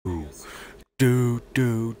Hey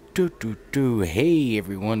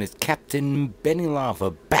everyone, it's Captain Benny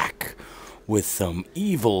Lava back with some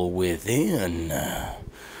Evil Within.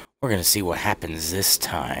 We're gonna see what happens this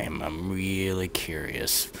time. I'm really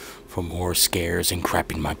curious for more scares and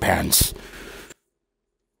crapping my pants.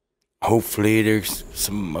 Hopefully there's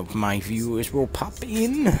some of my viewers will pop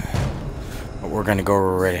in. But we're gonna go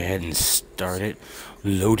right ahead and start it.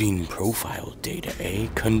 Loading profile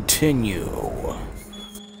data, Continue.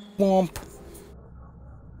 Womp.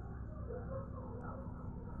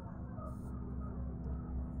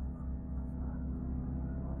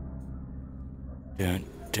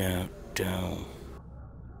 Dun.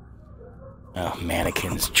 Oh,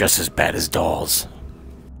 mannequins just as bad as dolls.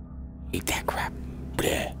 Eat that crap.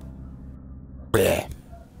 Bleh. Bleh.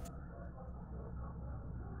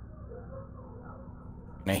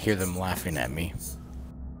 Can I hear them laughing at me?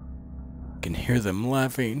 I can hear them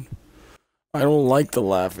laughing. I don't like the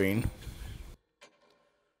laughing.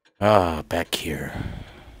 Ah, back here.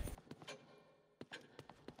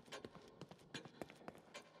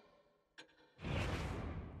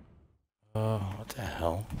 What the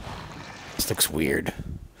hell? This looks weird.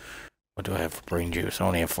 What do I have for brain juice? I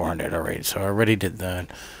only have 400 already, so I already did that.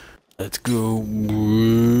 Let's go. Ow.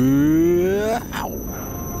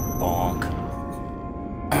 Bonk.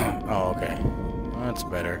 Oh, okay. Well, that's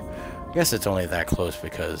better. I guess it's only that close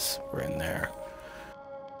because we're in there.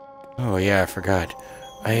 Oh, yeah, I forgot.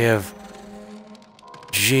 I have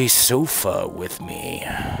J Sofa with me.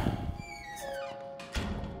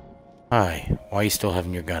 Hi. Why are you still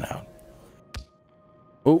having your gun out?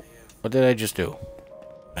 Oh, what did I just do?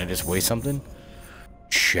 Did I just waste something?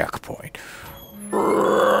 Checkpoint.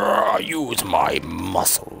 Use my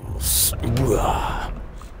muscles.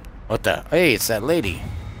 What the? Hey, it's that lady.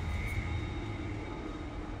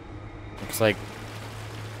 Looks like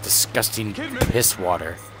disgusting piss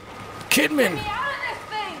water. Kidman! Get me out of this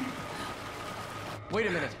thing! Wait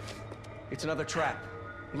a minute. It's another trap.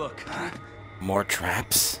 Look. More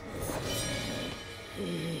traps?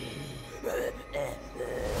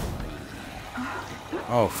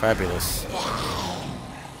 Oh, fabulous.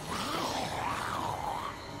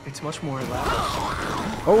 It's much more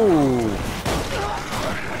elaborate. Oh!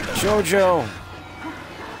 Jojo!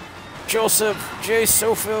 Joseph! J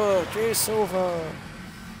Sofa! J Sofa!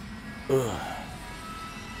 Ugh.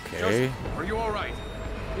 Okay. Joseph, are you alright?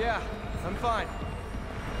 Yeah, I'm fine.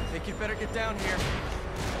 Think you'd better get down here.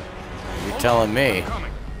 You're telling me.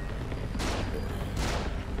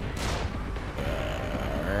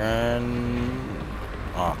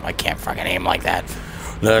 Oh, I can't fucking aim like that.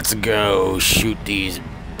 Let's go shoot these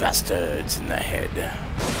bastards in the head.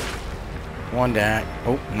 One down.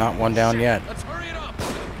 Oh, not one down yet. Let's hurry it up.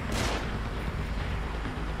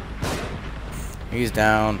 He's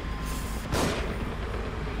down.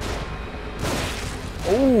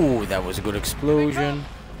 Oh, that was a good explosion.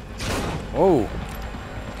 Oh.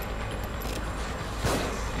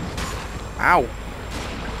 Ow.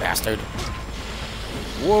 Bastard.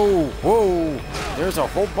 Whoa, whoa. There's a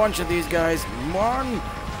whole bunch of these guys. Come on.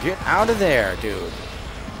 Get out of there, dude.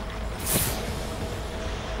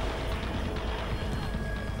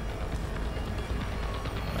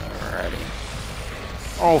 Alrighty.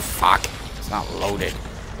 Oh, fuck. It's not loaded.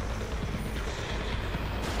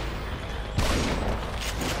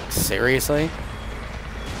 Seriously?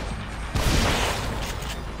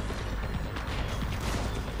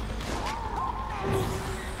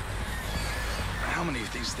 How many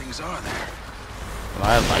of these things are there? Well,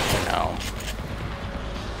 I'd like to know.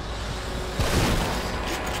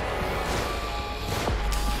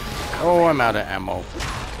 Oh, I'm out of ammo.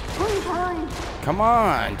 Please hurry. Come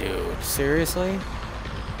on, dude. Seriously?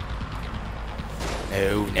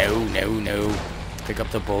 No. Pick up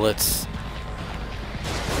the bullets.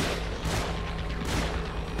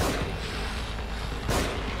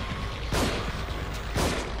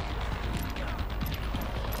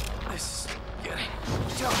 This is getting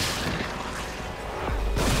tough.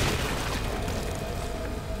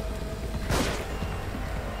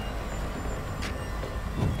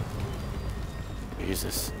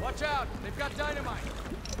 Jesus. Watch out. They've got dynamite.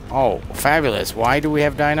 Oh, fabulous. Why do we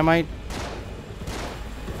have dynamite?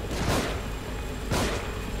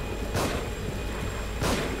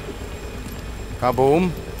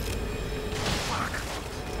 Kaboom. Fuck.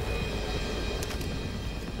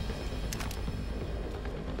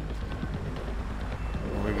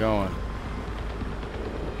 Where are we going?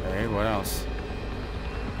 Hey, what else?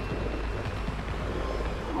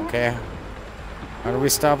 Okay. How do we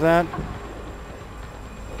stop that?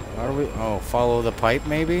 How do we... Oh, follow the pipe,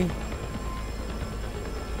 maybe?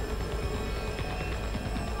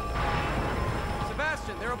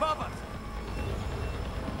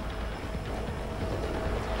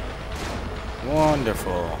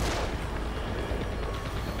 Wonderful.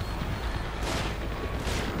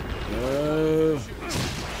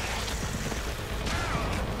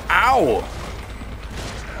 Ow!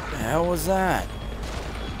 What the hell was that?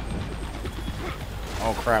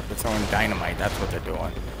 Oh crap, they're throwing dynamite. That's what they're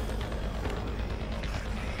doing.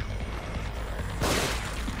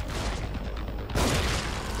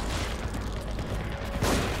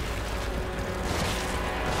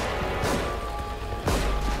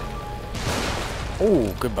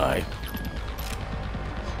 Oh, goodbye.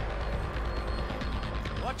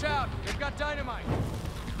 Watch out! They've got dynamite!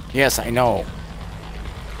 Yes, I know.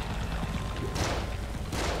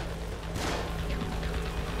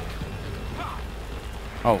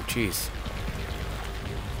 Oh, jeez.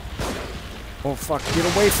 Oh, fuck.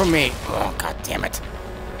 Get away from me. Oh, god damn it.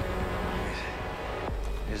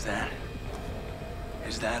 Is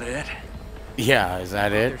that it? Yeah, is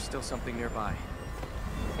that it? There's still something nearby.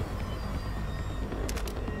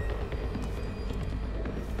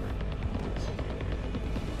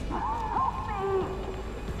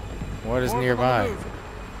 What is More nearby? on the move.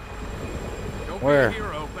 Don't Where? be a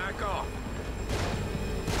hero. Back off.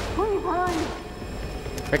 Please hurry.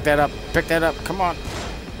 Pick that up. Pick that up. Come on.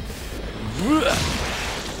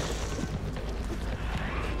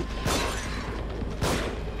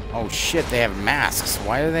 Oh shit, they have masks.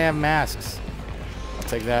 Why do they have masks? I'll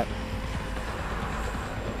take that.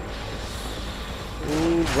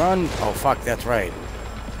 Ooh, run. Oh fuck, that's right.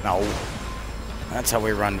 No. That's how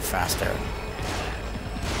we run faster.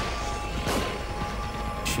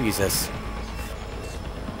 Jesus.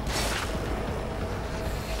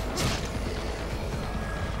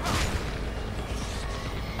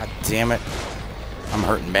 God damn it. I'm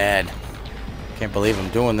hurting bad. Can't believe I'm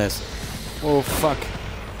doing this. Oh, fuck.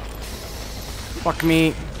 Fuck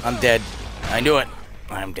me. I'm dead. I knew it.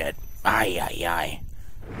 I'm dead. Aye, aye, aye.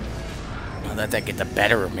 I let that get the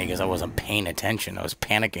better of me because I wasn't paying attention. I was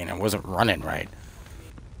panicking. I wasn't running right.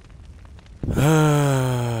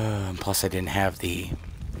 Plus, I didn't have the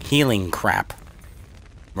healing crap.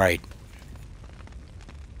 Right.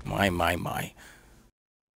 My.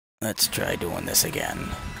 Let's try doing this again.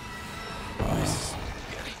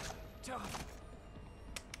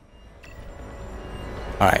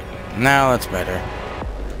 Alright, now that's better.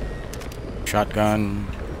 Shotgun.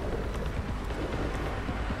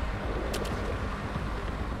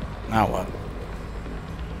 Now what?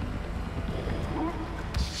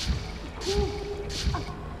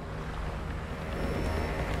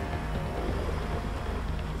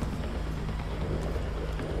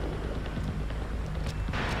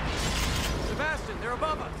 Sebastian, they're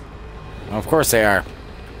above us. Of course they are.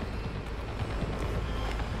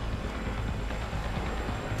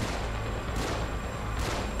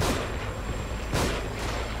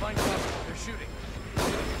 Find cover. They're shooting.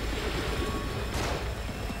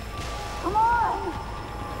 Come on.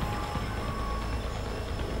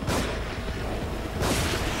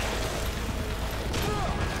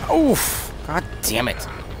 Oof! God damn it.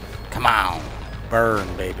 Come on. Burn,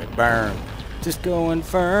 baby, burn. Just go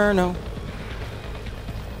inferno.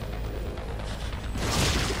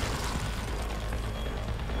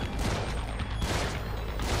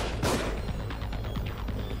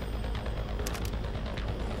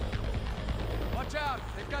 Watch out!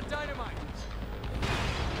 They've got dynamite.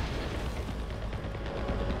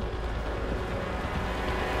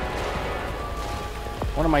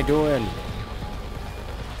 What am I doing?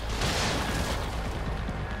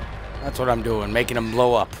 That's what I'm doing, making them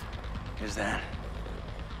blow up. Is that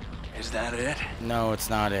it? No, it's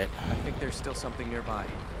not it. I think there's still something nearby.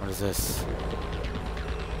 What is this?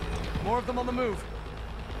 More of them on the move.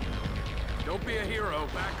 Don't be a hero.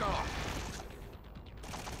 Back off.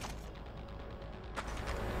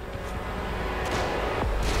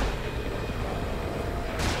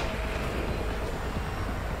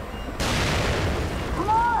 Come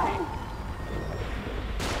on.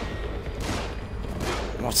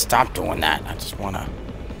 I won't stop doing that. I just wanna...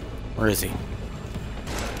 Where is he?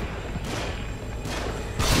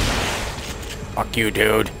 Fuck you,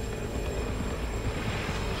 dude.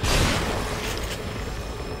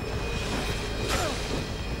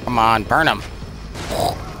 Come on, burn him.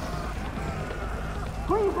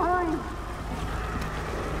 Please hurry.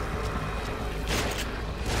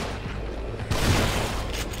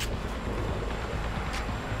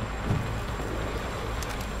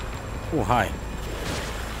 Oh, hi.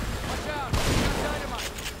 Watch out! They've got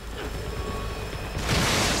dynamite.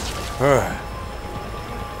 Ugh.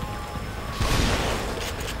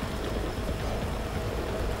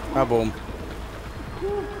 Ah, boom.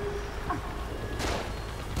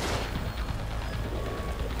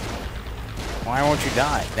 Why won't you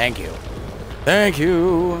die? Thank you. Thank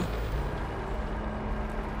you.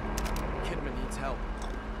 Kidman needs help.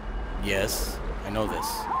 Yes, I know this.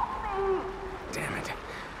 Damn it.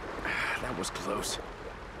 That was close.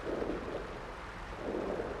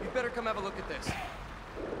 You better come have a look at this.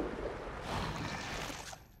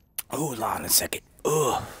 Hold on a second.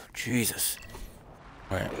 Ugh, Jesus.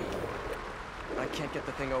 Wait. I can't get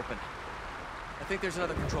the thing open. I think there's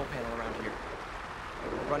another control panel around here.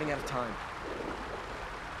 We're running out of time.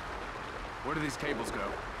 Where do these cables go?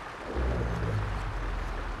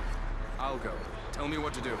 I'll go. Tell me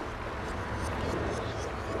what to do.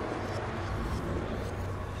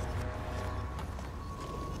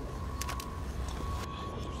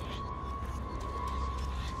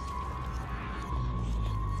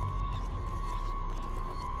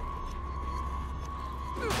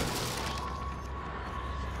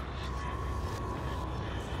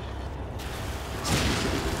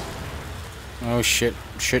 Oh shit,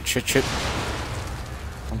 shit, shit, shit.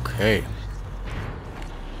 Okay.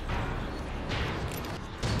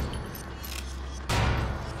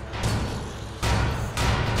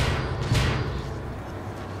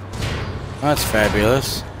 That's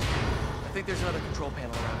fabulous. I think there's another control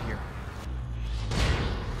panel around here.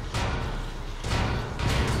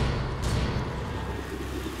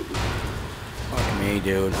 Fuck me,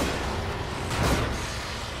 dude.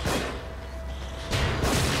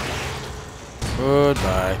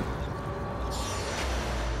 Goodbye.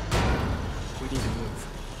 We need to move.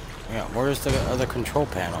 Yeah, where's the other control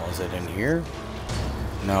panel? Is it in here?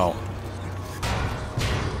 No.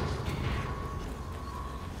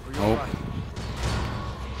 Are you Nope. alright?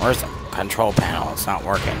 Where's the control panel? It's not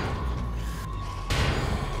working.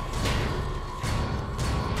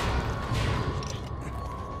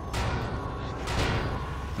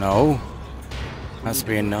 No. Has to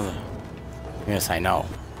be another. Yes, I know.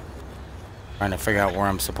 Trying to figure out where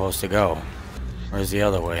I'm supposed to go. Where's the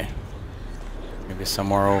other way? Maybe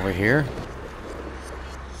somewhere over here?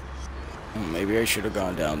 Maybe I should have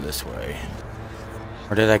gone down this way.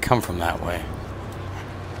 Or did I come from that way?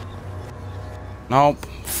 Nope.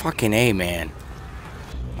 Fucking A, man.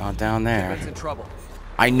 Not down there. Kidman's in trouble.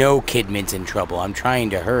 I know Kidman's in trouble. I'm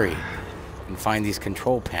trying to hurry and find these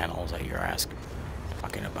control panels that you're asking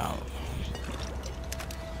talking about.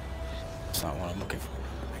 That's not what I'm looking for.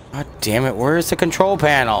 God damn it, where is the control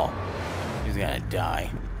panel? He's gonna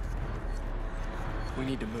die. We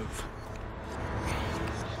need to move.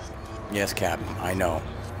 Yes, Captain, I know.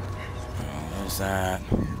 Oh, where's that?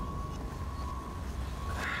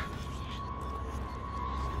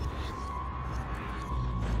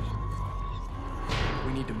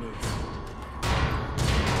 We need to move.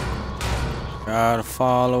 Gotta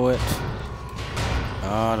follow it.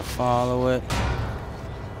 Gotta follow it.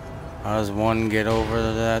 How does one get over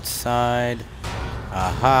to that side?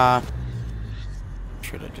 Aha.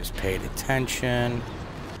 Should have just paid attention.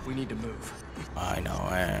 We need to move. I know.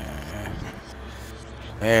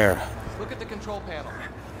 There. Look at the control panel.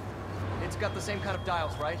 It's got the same kind of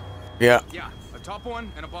dials, right? Yeah. Yeah, a top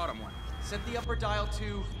one and a bottom one. Set the upper dial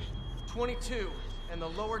to 22 and the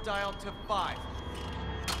lower dial to 5.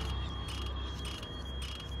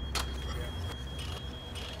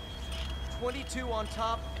 "22 on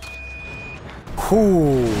top."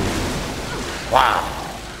 Ooh. Wow.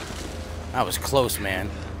 That was close, man.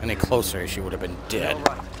 Any closer, she would have been dead.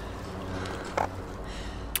 All right.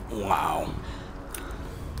 Wow.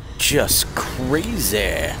 Just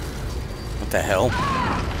crazy. What the hell?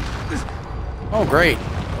 Oh, great.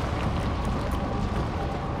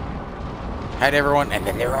 Had everyone, and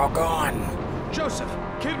then they're all gone. Joseph!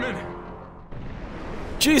 Kidman!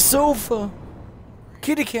 Gee, sofa.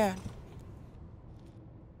 Kitty cat.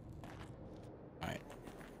 Alright.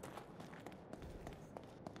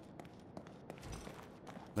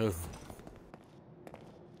 Oh.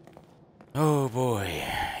 Oh boy.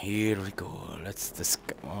 Here we go. Let's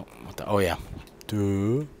discuss. Oh, what the? Oh, yeah.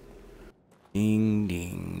 Duh. Ding,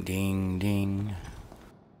 ding, ding, ding.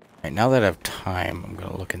 Alright, now that I have time, I'm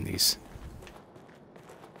gonna look in these.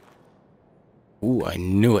 Ooh, I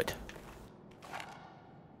knew it.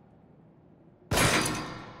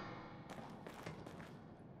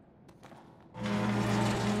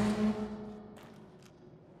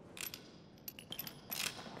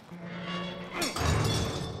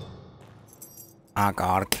 I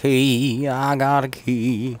got a key, I got a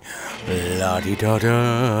key.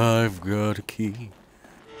 La-di-da-da, I've got a key.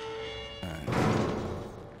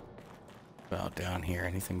 About down here,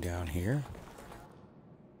 anything down here?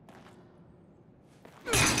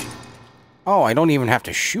 Oh, I don't even have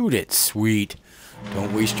to shoot it. Sweet.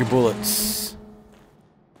 Don't waste your bullets.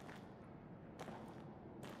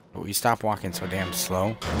 Will you stop walking so damn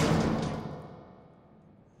slow?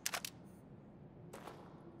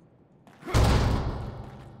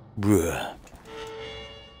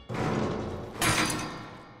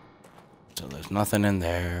 So there's nothing in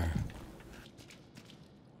there.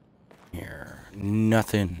 Here.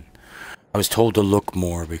 Nothing. I was told to look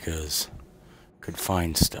more because I could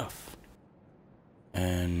find stuff.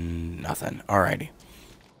 And nothing. Alrighty.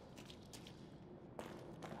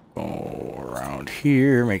 Go around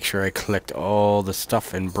here. Make sure I collect all the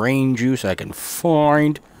stuff and brain juice I can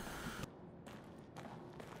find.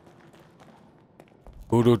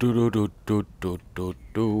 Do do do do do do do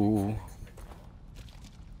do.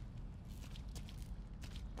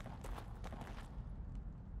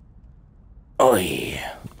 Oh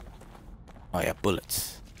yeah. Oh yeah,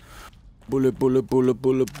 bullets. Bullet, bullet, bullet,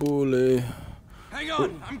 bullet, bullet. Hang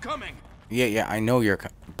on, I'm coming. Yeah, I know you're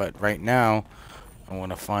but right now, I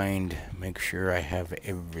want to make sure I have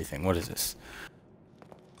everything. What is this?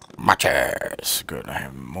 Matches. Good, I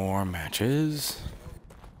have more matches.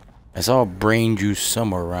 I saw brain juice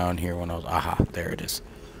somewhere around here when I was... Aha, there it is.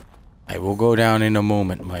 I will go down in a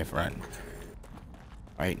moment, my friend.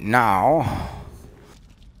 Right now,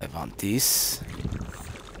 I want this.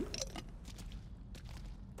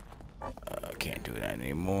 Can't do that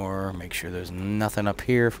anymore. Make sure there's nothing up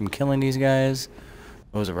here from killing these guys.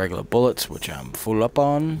 Those are regular bullets, which I'm full up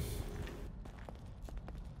on.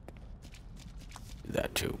 Do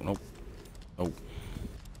that too. Nope. Nope.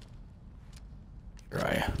 Here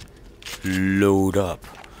I load up.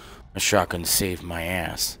 A shotgun saved my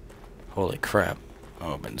ass. Holy crap.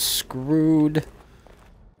 Oh, I've been screwed.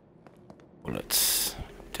 Bullets.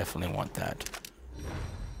 Definitely want that.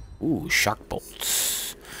 Ooh, shock bolts.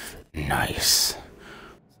 Nice.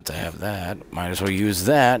 Since I have that, might as well use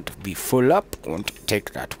that to be full up. Won't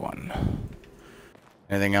take that one.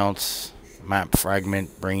 Anything else? Map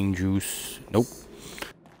fragment, brain juice. Nope.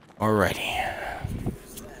 Alrighty.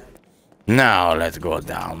 Now let's go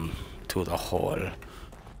down to the hole.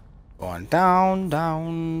 Going down,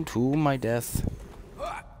 down to my death.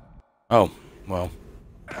 Oh, well.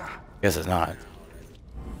 Guess it's not.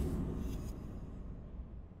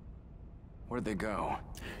 Where'd they go?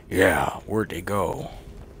 Yeah, where'd they go?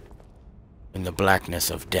 In the blackness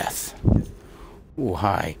of death. Ooh,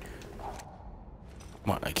 hi.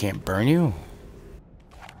 What, I can't burn you?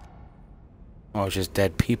 Oh, it's just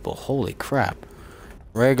dead people. Holy crap.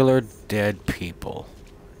 Regular dead people.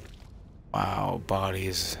 Wow,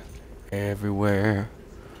 bodies everywhere.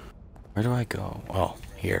 Where do I go? Oh,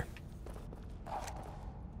 here.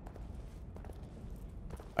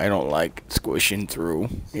 I don't like squishing through.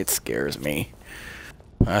 It scares me.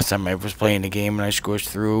 Last time I was playing the game and I squished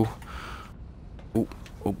through. Oop,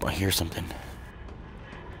 oop, I hear something.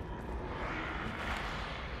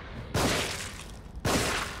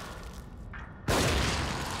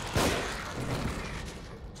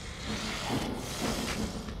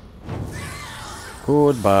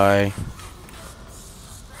 Goodbye.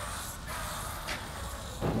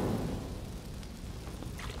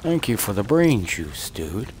 Thank you for the brain juice,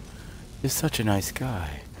 dude. You're such a nice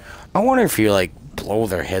guy. I wonder if you, like, blow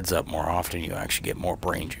their heads up more often, you actually get more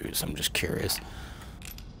brain juice. I'm just curious.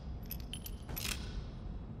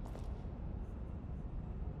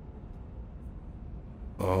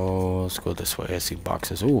 Oh, let's go this way. I see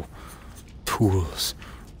boxes. Ooh. Tools.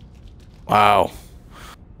 Wow.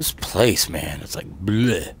 This place, man, it's like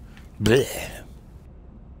bleh. Bleh.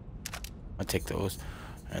 I'll take those.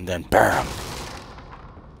 And then bam.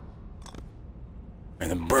 And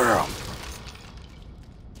then bam.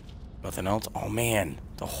 Nothing else? Oh man,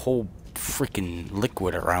 the whole freaking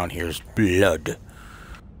liquid around here is blood.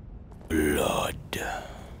 Blood.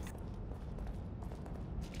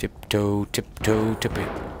 Tiptoe, tiptoe, tippy.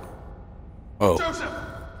 Oh. Joseph!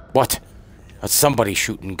 What? That's somebody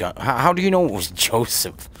shooting gun. How do you know it was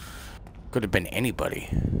Joseph? Could have been anybody.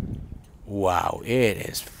 Wow, it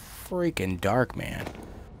is freaking dark, man.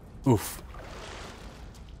 Oof.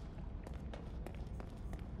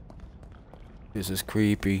 This is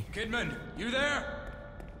creepy. Kidman, you there?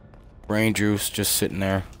 Brain juice just sitting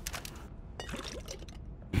there.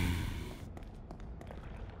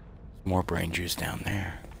 More brain juice down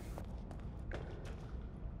there.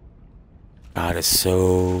 God, it's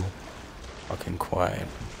so fucking quiet.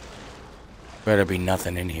 Better be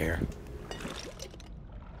nothing in here.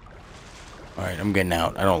 Alright, I'm getting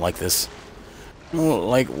out. I don't like this. I don't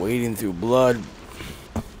like wading through blood.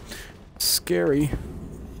 It's scary.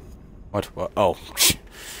 What? Oh.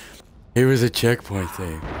 It was a checkpoint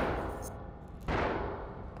thing.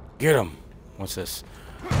 Get him. What's this?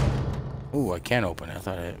 Ooh, I can't open it. I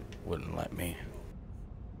thought it wouldn't let me.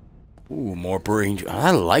 Ooh, more brain juice.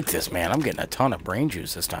 I like this, man. I'm getting a ton of brain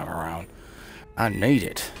juice this time around. I need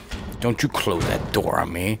it. Don't you close that door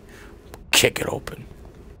on me. Kick it open.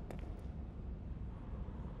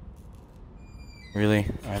 Really?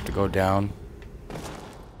 I have to go down? Is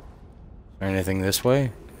there anything this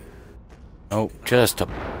way? Nope, just a...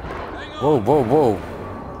 Whoa, whoa, whoa.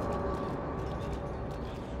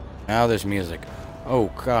 Now there's music.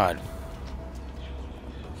 Oh, God.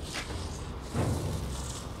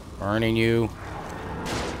 Burning you.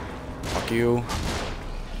 Fuck you.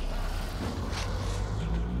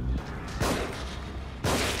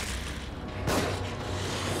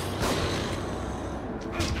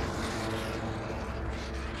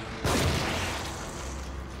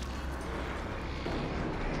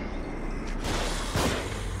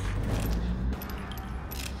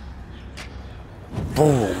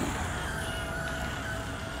 Boom.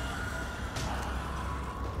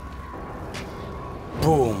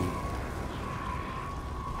 Boom.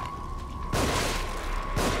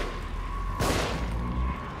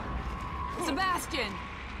 Sebastian!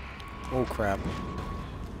 Oh, crap.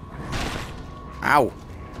 Ow.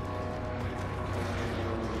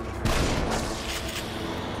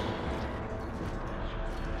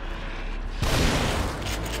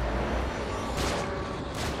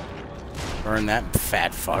 Burn that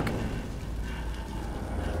fat fuck.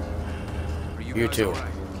 Are You guys too. all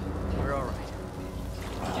right? We're all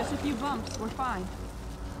right. Just a few bumps. We're fine.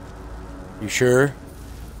 You sure?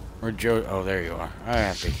 Or Joe? Oh, there you are. I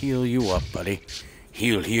have to heal you up, buddy.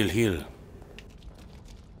 Heal, heal, heal.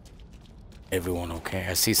 Everyone okay?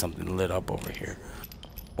 I see something lit up over here.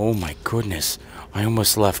 Oh my goodness. I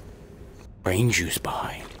almost left brain juice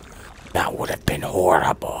behind. That would have been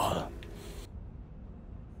horrible.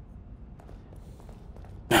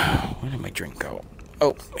 Where did my drink go?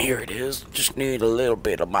 Oh, here it is. Just need a little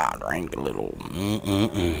bit of my drink. A little.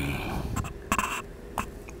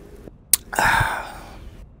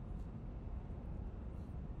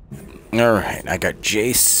 Alright, I got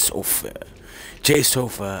Jay Sofa,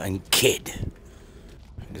 and Kid.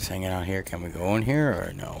 Just hanging out here. Can we go in here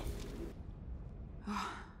or no?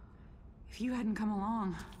 If you hadn't come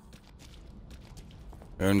along.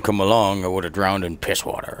 And come along, I would have drowned in piss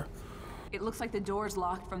water. It looks like the door's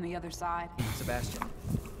locked from the other side. Sebastian,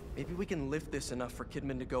 maybe we can lift this enough for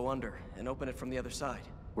Kidman to go under and open it from the other side.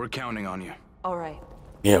 We're counting on you. All right.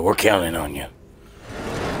 Yeah, we're counting on you.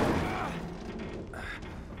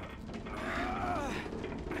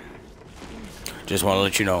 Just want to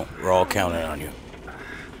let you know, we're all counting on you.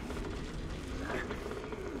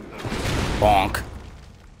 Bonk.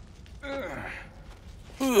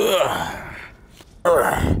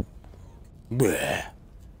 Bleh.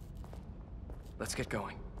 Let's get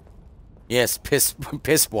going. Yes, piss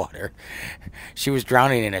water. She was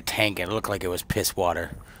drowning in a tank and it looked like it was piss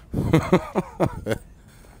water.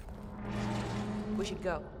 We should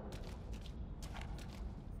go.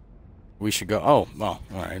 We should go. Oh, well,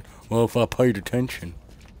 alright. Well, if I paid attention.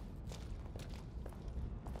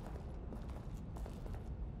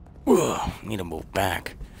 Ugh, need to move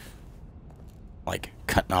back. Like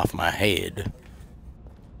cutting off my head.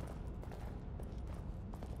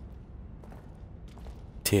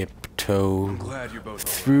 Tiptoe Glad you're both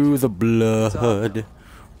through the blood Why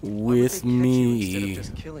would with they catch you instead me. of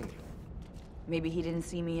just killing you? Maybe he didn't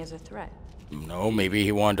see me as a threat. No, maybe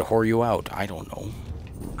he wanted to whore you out. I don't know.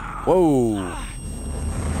 Whoa.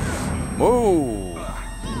 Whoa.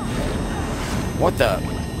 What the?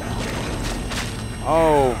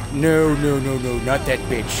 Oh, no, no, no, no. Not that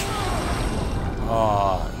bitch.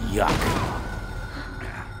 Oh, yuck.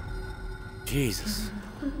 Jesus.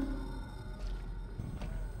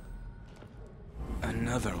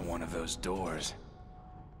 Another one of those doors.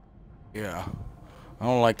 Yeah. I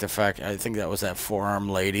don't like the fact, I think that was that forearm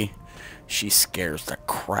lady. She scares the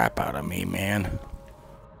crap out of me, man.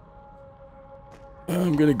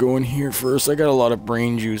 I'm gonna go in here first. I got a lot of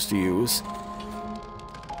brain juice to use.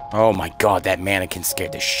 Oh my god, that mannequin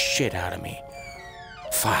scared the shit out of me.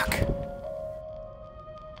 Fuck.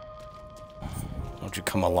 Don't you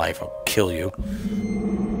come alive, I'll kill you.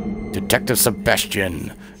 Detective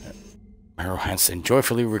Sebastian. Meryl Hansen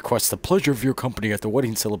joyfully requests the pleasure of your company at the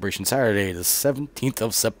wedding celebration Saturday, the 17th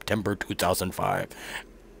of September 2005.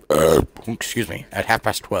 Excuse me, at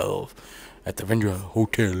 12:30 at the Vendra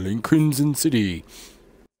Hotel in Crimson City.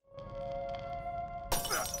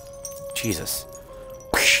 Jesus.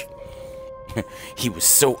 He was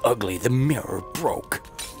so ugly, the mirror broke.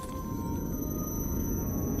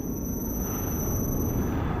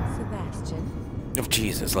 Sebastian, Oh,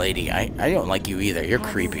 Jesus, lady, I don't like you either. You're have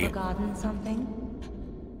creepy. you forgotten something?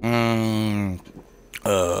 I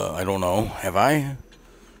don't know. Have I?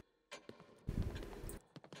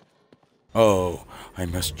 Oh, I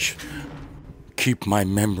must keep my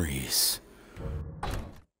memories.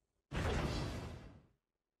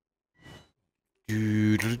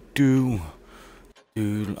 Do do do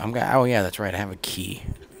Dude, I'm gonna. Oh yeah, that's right. I have a key.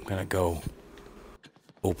 I'm gonna go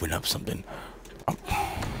open up something.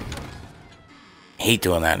 Hate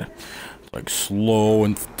doing that. It's like slow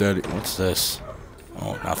and steady. What's this?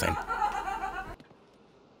 Oh, nothing.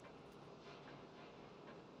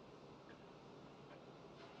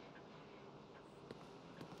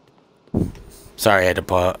 Sorry, I had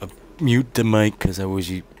to mute the mic because I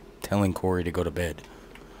was telling Corey to go to bed.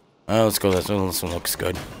 Let's go. This one looks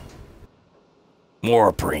good.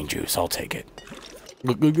 More brain juice. I'll take it.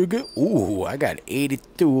 Ooh, I got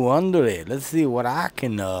 8,200. Let's see what I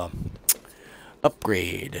can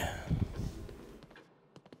upgrade.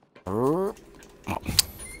 Oh.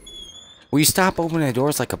 Will you stop opening the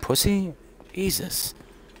doors like a pussy? Jesus.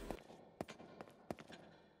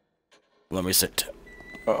 Let me sit.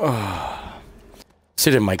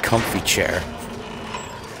 Sit in my comfy chair.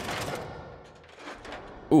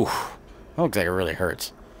 Ooh, that looks like it really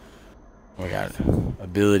hurts. We got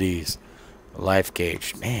abilities, life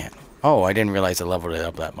gauge. Man, oh, I didn't realize I leveled it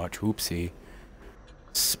up that much. Oopsie.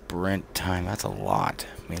 Sprint time. That's a lot.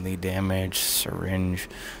 Melee damage, syringe,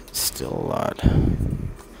 still a lot.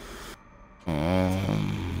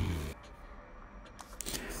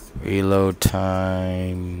 Reload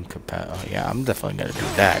time. Oh, yeah, I'm definitely gonna do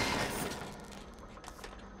that.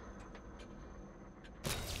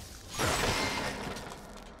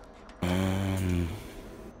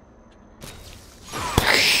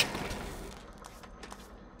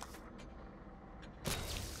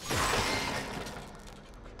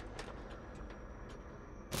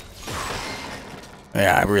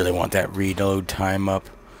 Yeah, I really want that reload time up.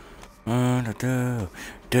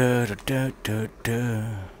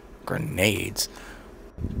 Grenades.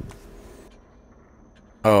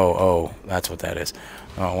 Oh, that's what that is.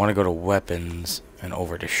 Oh, I want to go to weapons and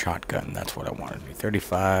over to shotgun. That's what I want to do.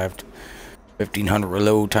 35, 1500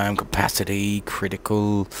 reload time, capacity,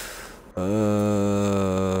 critical. Oh,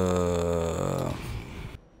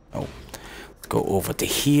 let's go over to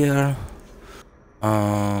here.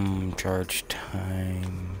 Charge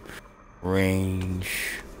time,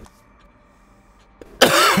 range.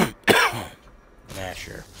 Yeah,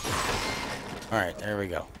 sure. Alright, there we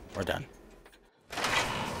go. We're done.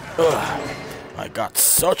 Ugh, I got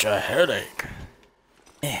such a headache.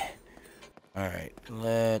 Alright,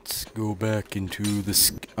 let's go back into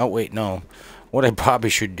the... Oh, wait, no. What I probably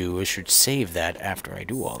should do is should save that after I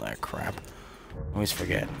do all that crap. I always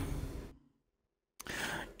forget.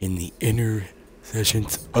 In the inner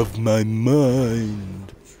sessions of my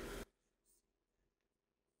mind.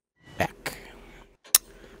 Back.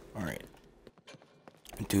 Alright.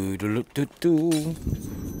 Do.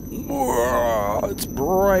 It's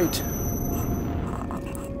bright.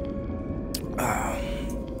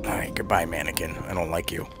 Alright, goodbye, mannequin. I don't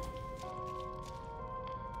like you.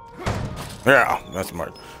 Yeah, that's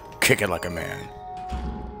smart. Kick it like a man.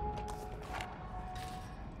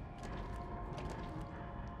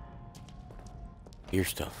 Your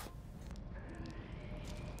stuff.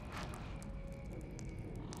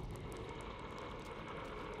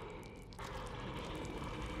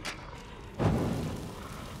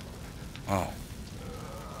 Oh.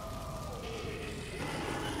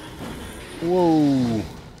 Whoa.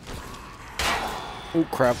 Oh,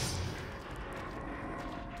 crap.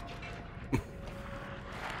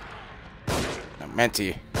 I meant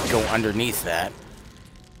to go underneath that.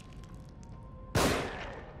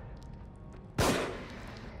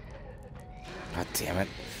 God damn it.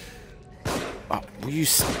 Oh, you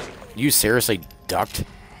seriously ducked?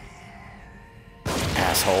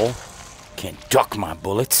 Asshole. Can't duck my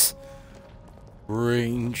bullets.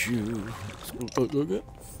 Range you.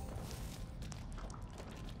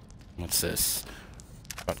 What's this?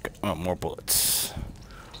 Oh, more bullets.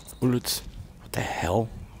 Bullets. What the hell?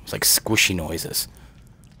 It's like squishy noises.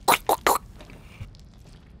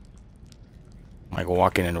 Like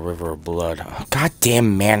walking in a river of blood. Oh,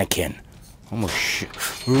 goddamn mannequin. Almost shit.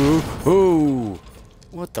 Ooh.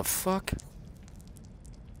 What the fuck?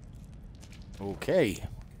 Okay.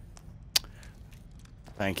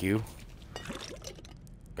 Thank you.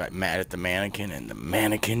 Got mad at the mannequin and the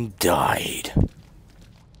mannequin died.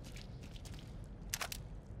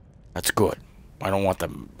 That's good. I don't want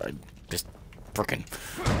them. Just frickin'.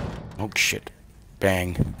 Oh shit.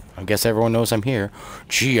 Bang. I guess everyone knows I'm here.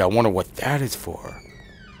 Gee, I wonder what that is for.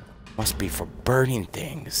 Must be for burning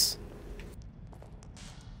things.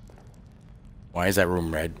 Why is that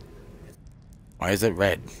room red? Why is it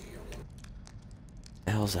red? What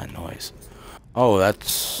the hell is that noise? Oh,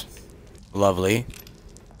 that's lovely.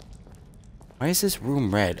 Why is this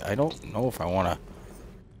room red? I don't know if I want to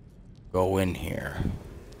go in here.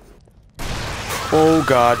 Oh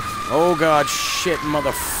god. Oh god. Shit,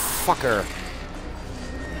 motherfucker.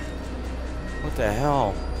 What the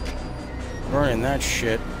hell? Burning that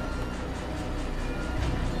shit.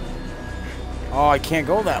 Oh, I can't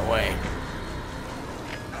go that way.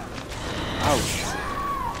 Ouch.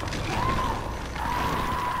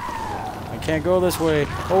 I can't go this way.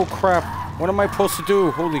 Oh crap. What am I supposed to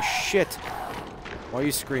do? Holy shit. Why are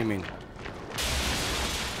you screaming?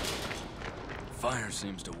 Fire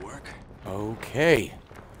seems to work. Okay.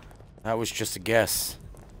 That was just a guess.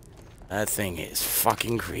 That thing is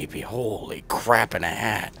fucking creepy. Holy crap in a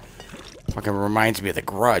hat. Fucking reminds me of The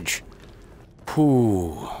Grudge.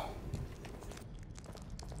 Ooh.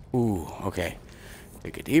 Ooh, okay.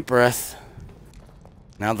 Take a deep breath.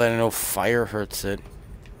 Now that I know fire hurts it.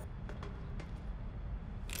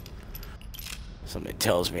 Something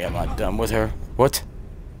tells me I'm not done with her. What?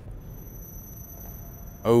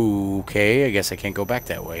 Okay, I guess I can't go back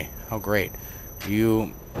that way. Oh, great.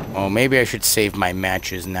 You... Oh, maybe I should save my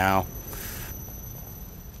matches now.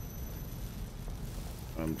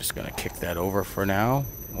 I'm just gonna kick that over for now.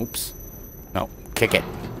 Oops. No, kick it.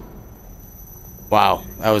 Wow,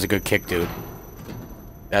 that was a good kick, dude.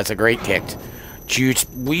 That's a great kick. Jude,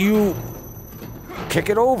 will you kick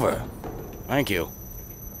it over? Thank you.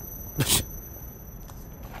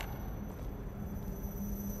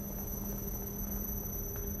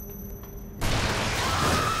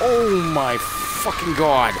 Oh my fucking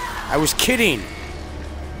god. I was kidding.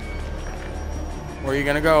 Where are you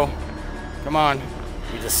gonna go? Come on.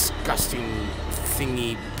 You disgusting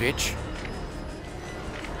thingy bitch.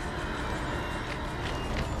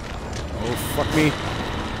 Oh, fuck me.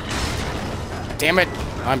 Damn it.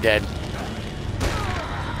 I'm dead.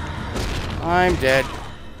 I'm dead.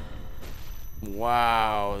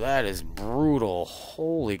 Wow, that is brutal.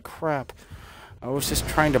 Holy crap. I was just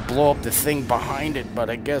trying to blow up the thing behind it, but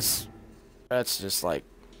I guess that's just like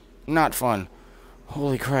not fun.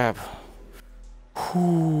 Holy crap.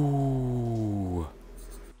 Whew.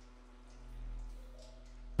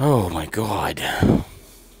 Oh my god. I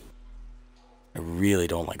really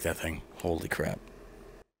don't like that thing. Holy crap.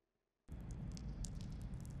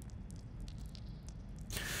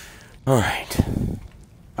 Alright.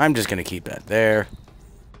 I'm just gonna keep that there.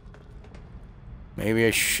 Maybe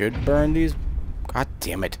I should burn these. God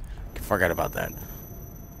damn it. I forgot about that.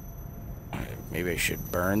 Maybe I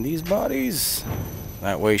should burn these bodies.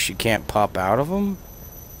 That way she can't pop out of them.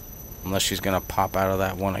 Unless she's gonna pop out of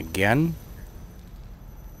that one again.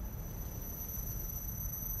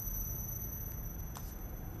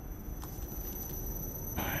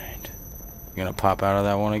 Alright. You gonna pop out of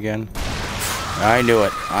that one again? I knew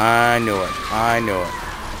it. I knew it. I knew it.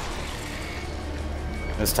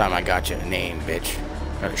 This time I got you a name, bitch.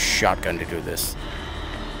 Got a shotgun to do this.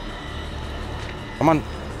 Come on.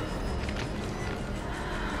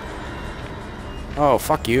 Oh,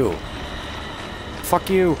 fuck you. Fuck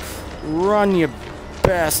you. Run, you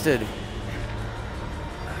bastard.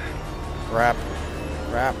 Crap.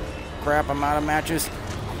 Crap. Crap, I'm out of matches.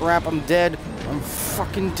 Crap, I'm dead. I'm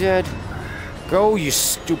fucking dead. Go, you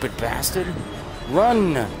stupid bastard.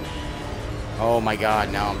 Run. Oh my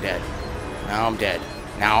god, now I'm dead. Now I'm dead.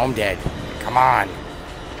 Now I'm dead. Come on.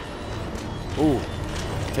 Ooh.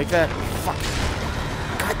 Take that. Fuck.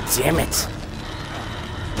 God damn it.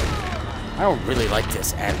 I don't really like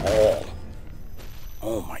this at all.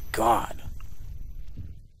 Oh my god.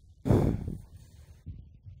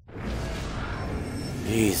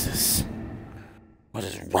 Jesus. What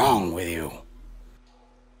is wrong with you?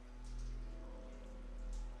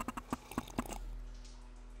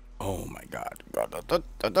 Oh my god.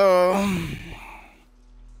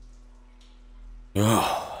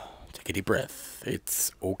 Oh, take a deep breath.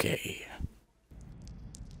 It's okay.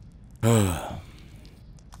 Alright,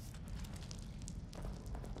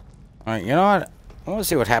 you know what? I want to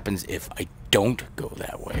see what happens if I don't go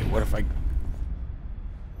that way. What if I...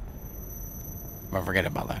 Well, forget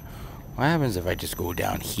about that. What happens if I just go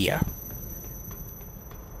down here?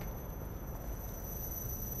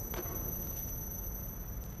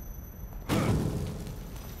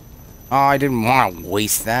 Oh, I didn't want to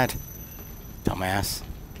waste that. Dumbass.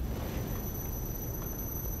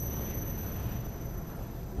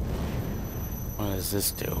 What does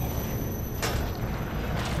this do?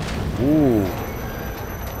 Ooh.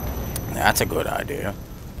 That's a good idea.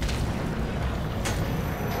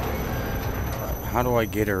 How do I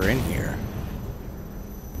get her in here?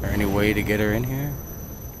 Is there any way to get her in here?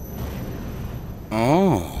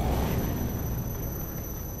 Oh.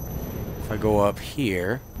 If I go up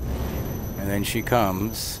here, and then she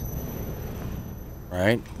comes,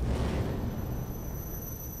 right?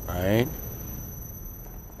 Right?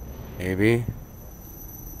 Maybe.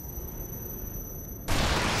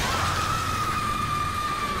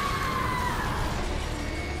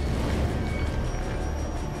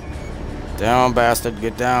 Down, bastard.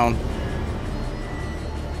 Get down.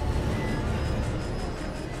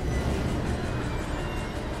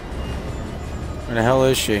 Where the hell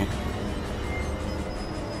is she?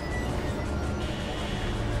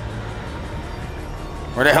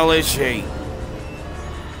 Where the hell is she?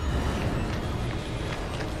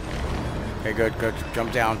 Okay, good, good.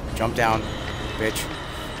 Jump down, bitch.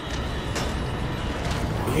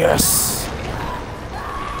 Yes!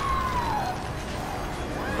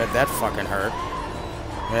 I bet that fucking hurt.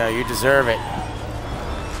 Yeah, you deserve it.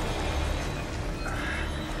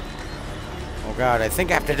 Oh god, I think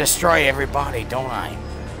I have to destroy everybody, don't I?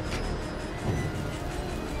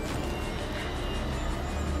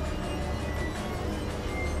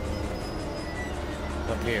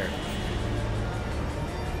 Up here.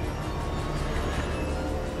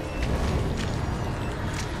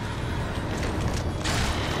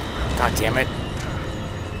 God damn it.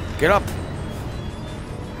 Get up.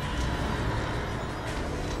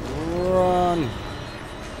 Run.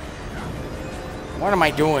 What am I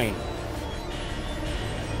doing?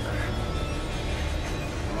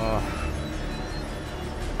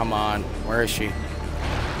 Come on. Where is she?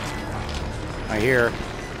 I hear her.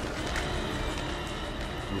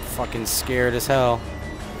 I'm fucking scared as hell.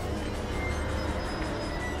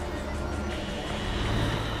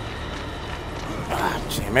 Ah,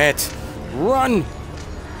 damn it. Run!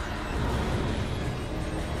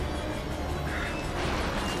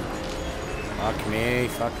 Fuck me,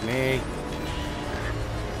 fuck me.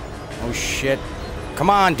 Oh shit. Come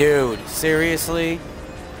on, dude. Seriously?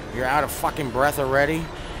 You're out of fucking breath already?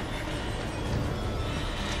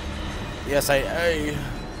 Yes, I...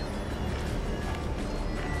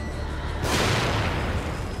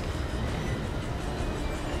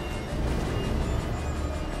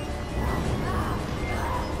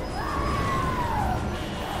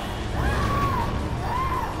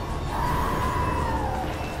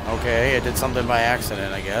 Okay, I did something by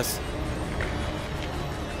accident, I guess.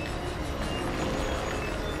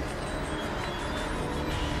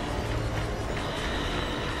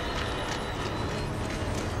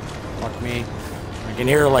 Fuck me. I can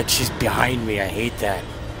hear her like she's behind me. I hate that.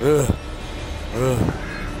 Ugh. Ugh.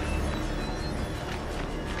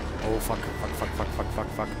 Oh, fuck. Fuck, fuck, fuck, fuck, fuck,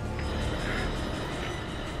 fuck.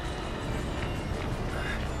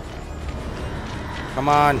 Come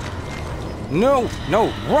on. No!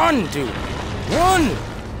 No! Run, dude! Run!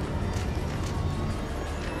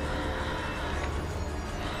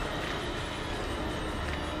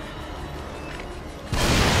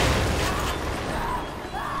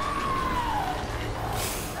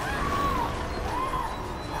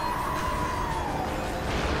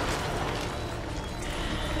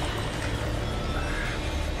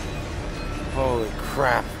 Holy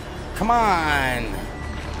crap. Come on!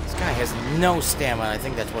 This guy has no stamina. I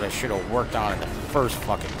think that's what I should have worked on in the first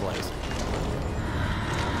fucking place.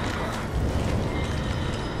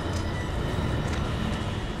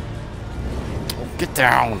 Oh, get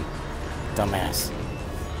down! Dumbass.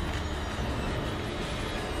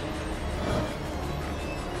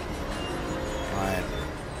 Alright.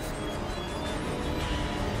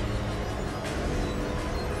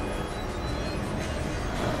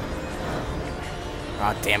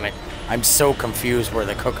 God damn it. I'm so confused where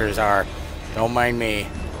the cookers are. Don't mind me.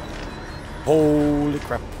 Holy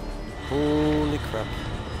crap. Holy crap.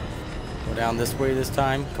 Go down this way this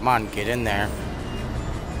time. Come on, get in there.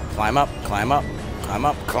 Climb up, climb up, climb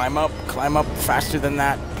up, climb up, climb up. Faster than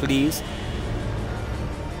that, please.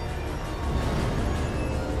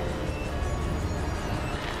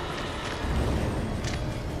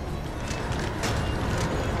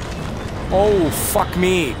 Oh, fuck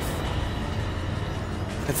me.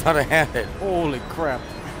 I thought I had it. Holy crap.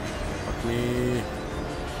 Fuck me.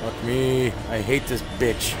 Fuck me. I hate this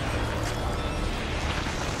bitch.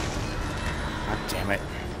 God damn it.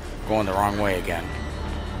 I'm going the wrong way again.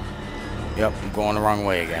 Yep, I'm going the wrong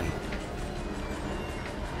way again.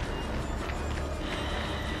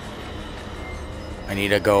 I need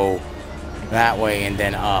to go that way and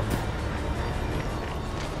then up.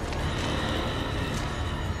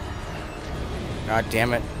 God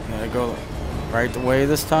damn it. Did I go right the way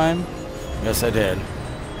this time? Yes, I did.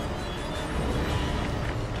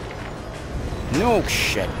 No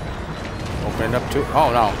shit. Open it up to...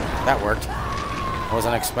 Oh, no. That worked. I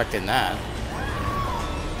wasn't expecting that.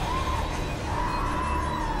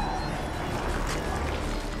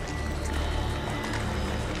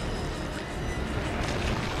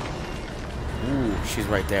 Ooh, she's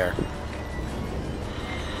right there.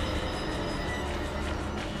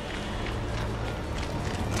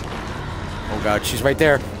 Oh god, she's right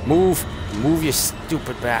there. Move. Move, you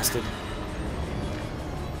stupid bastard.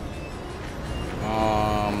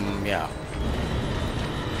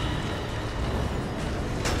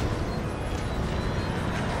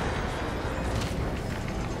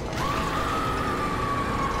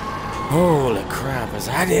 Holy crap, is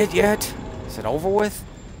that it yet? Is it over with?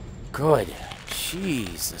 Good.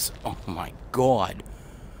 Jesus. Oh my god.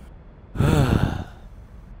 I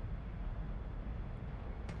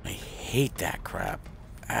hate that crap.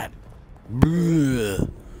 That.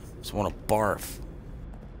 Just want to barf.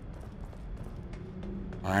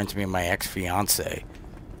 Reminds me of my ex-fiance.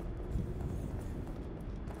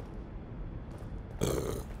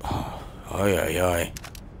 Ay, ay, ay.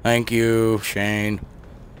 Thank you, Shane.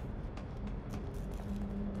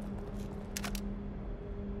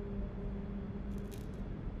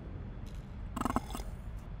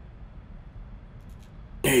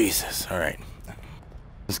 Jesus. Alright.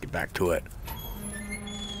 Let's get back to it.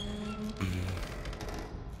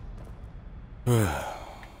 Oh,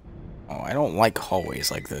 I don't like hallways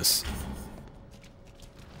like this.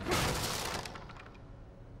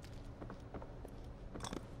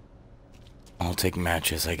 I'll take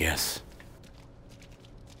matches, I guess.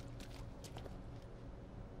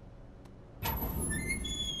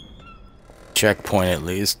 Checkpoint at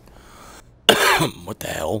least. What the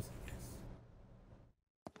hell?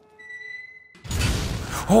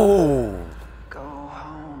 Oh! Go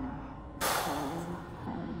home.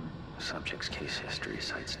 Subject's case history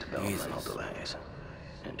cites developmental delays.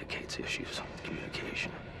 Indicates issues with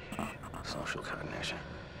communication, social cognition,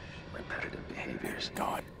 repetitive behaviors.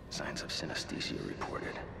 God. Signs of synesthesia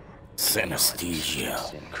reported.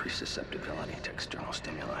 Synesthesia. Increased susceptibility to external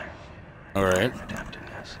stimuli. Alright.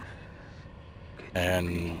 Adaptiveness.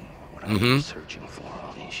 And... What I've been searching for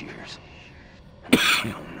all these years. And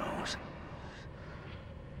my own nose.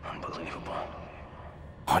 Unbelievable.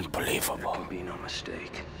 There Unbelievable. can be no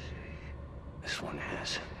mistake. This one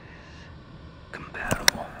is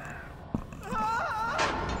compatible.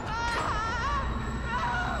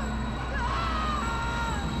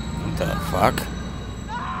 What the fuck?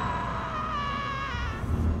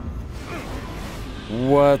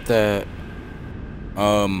 What the...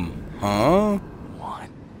 huh? What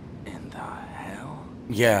in the hell?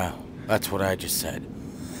 Yeah, that's what I just said.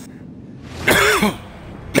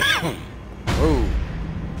 Oh.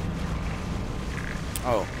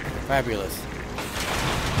 Oh, fabulous.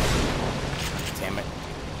 Damn it.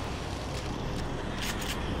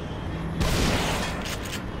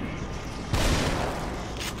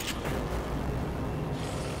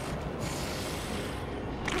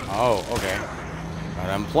 Oh, okay.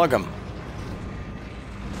 Gotta unplug them.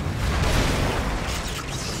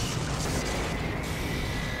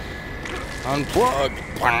 Unplug.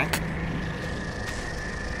 Plank.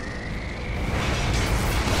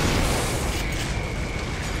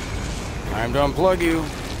 Time to unplug you.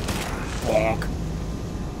 Bonk.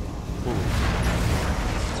 Ooh.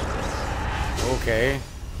 Okay.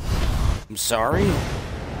 I'm sorry.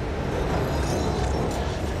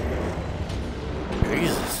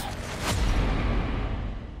 Jesus.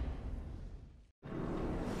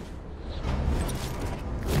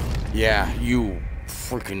 Yeah, you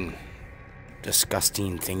freaking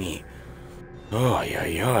disgusting thingy. Oh, yeah,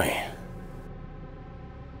 yeah.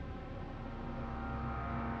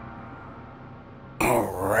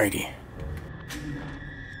 Alrighty.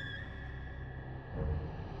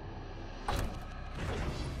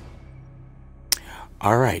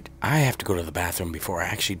 Alright, I have to go to the bathroom before I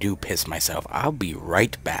actually do piss myself. I'll be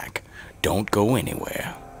right back. Don't go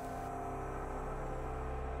anywhere.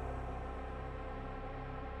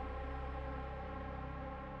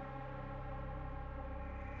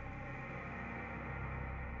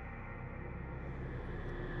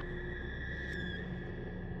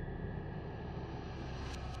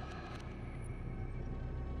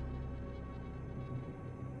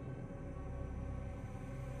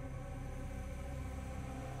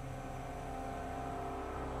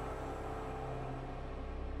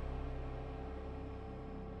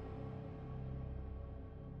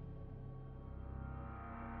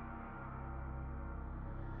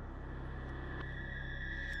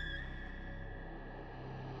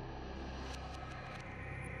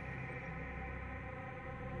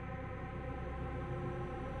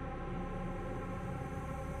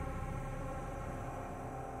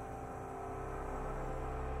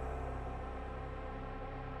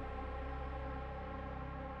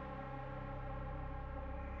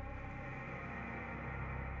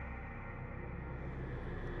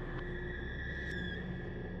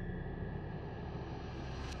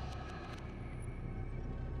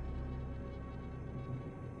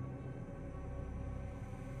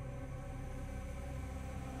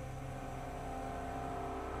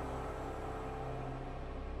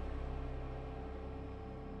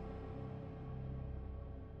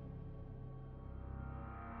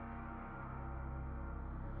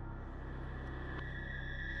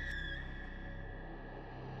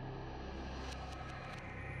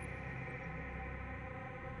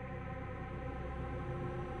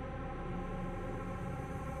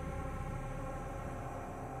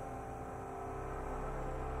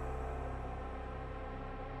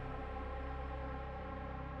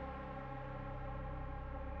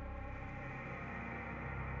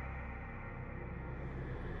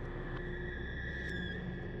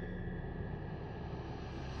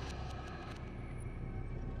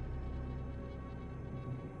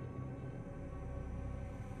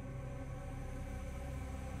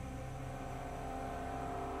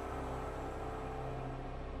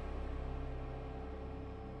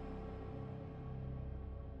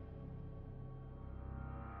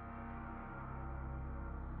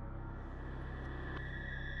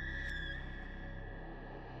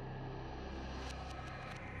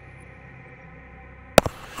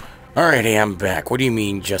 Alrighty, I'm back. What do you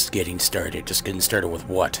mean, just getting started? Just getting started with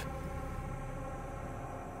what?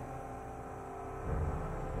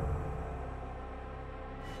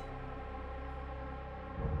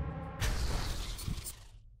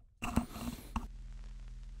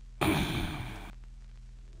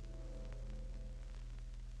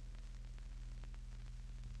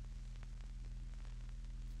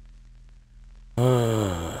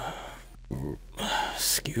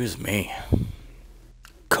 Excuse me.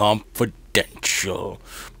 Confidential.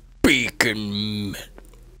 Beacon.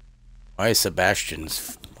 Why is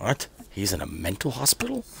Sebastian's... What? He's in a mental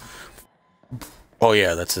hospital? Oh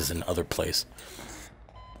yeah, that's his in other place.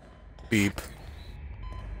 Beep.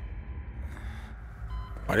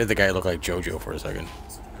 Why did the guy look like JoJo for a second?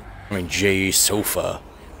 I mean, Jay Sofa.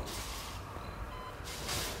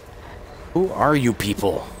 Who are you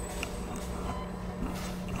people?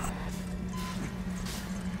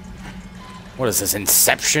 What is this,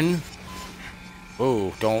 Inception?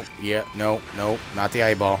 Oh, don't, yeah, no, not the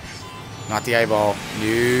eyeball. Not the eyeball.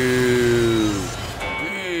 No.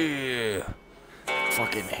 Ugh.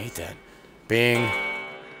 Fucking hate that. Bing.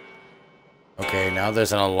 Okay, now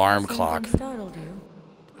there's an alarm clock. Startled you?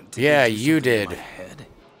 Yeah, you did.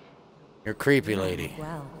 You're creepy, lady.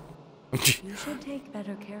 Well, you should take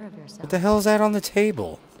better care of yourself. What the hell is that on the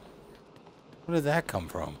table? Where did that come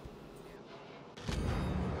from?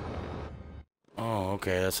 Oh,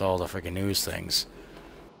 okay, that's all the freaking news things.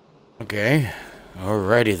 Okay,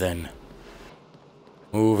 alrighty then.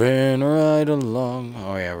 Moving right along.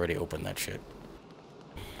 Oh yeah, I already opened that shit.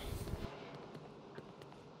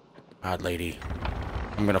 Odd lady.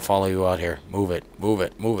 I'm gonna follow you out here. Move it, move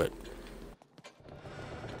it, move it.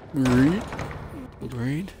 Breathe.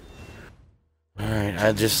 Breathe. Alright,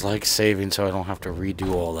 I just like saving so I don't have to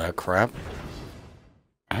redo all that crap.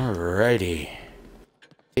 Alrighty.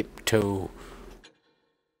 Tiptoe.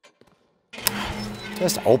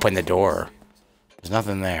 Just open the door. There's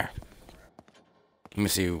nothing there. Let me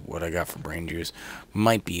see what I got for brain juice.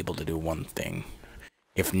 Might be able to do one thing.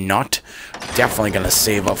 If not, definitely gonna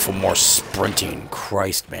save up for more sprinting.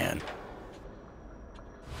 Christ, man.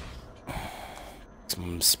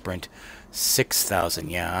 Some sprint. 6,000.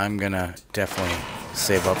 Yeah, I'm gonna definitely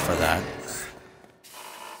save up for that.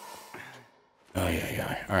 Oh,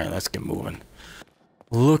 yeah. Alright, let's get moving.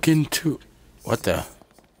 Look into... What the...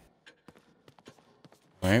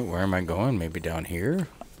 Wait, where am I going? Maybe down here?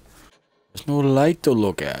 There's no light to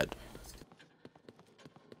look at.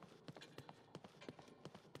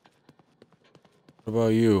 What about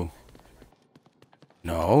you?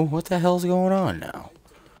 No? What the hell's going on now?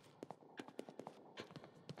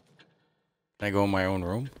 Can I go in my own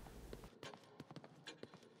room?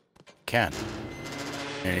 Can.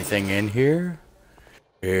 Anything in here?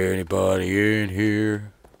 Anybody in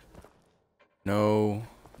here? No.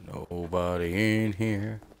 Nobody in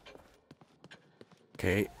here.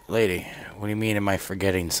 Okay, lady, what do you mean am I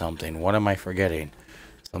forgetting something? What am I forgetting?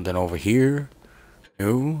 Something over here?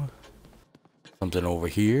 No. Something over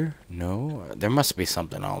here? No. There must be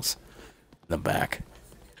something else in the back.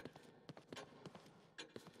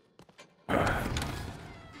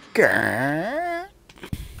 Grrr.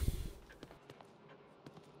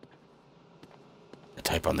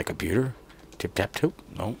 Type on the computer? Tip tap toop?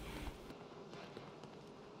 No.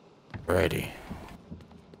 Alrighty.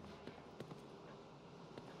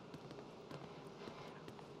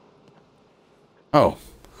 Oh.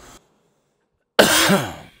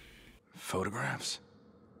 Photographs?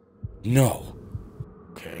 No.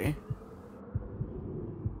 Okay.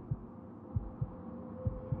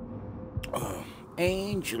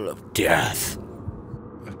 Angel of Death.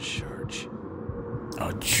 A church.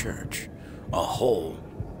 A church. A hole.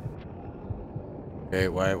 Okay,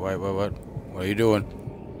 what? What are you doing?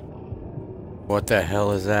 What the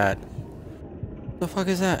hell is that? What the fuck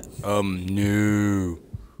is that? No.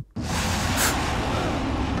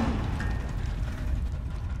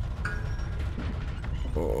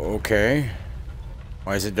 Okay.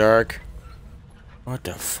 Why is it dark? What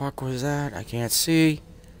the fuck was that? I can't see.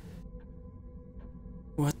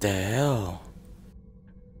 What the hell?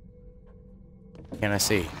 Can I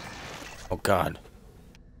see? Oh god.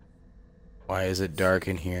 Why is it dark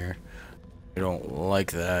in here? I don't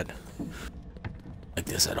like that. Like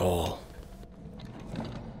this at all.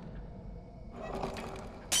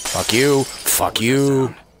 Fuck you. Fuck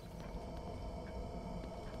you.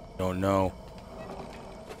 Don't know.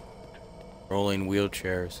 Rolling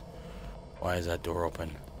wheelchairs. Why is that door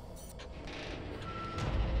open?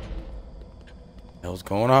 What the hell's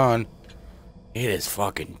going on? It is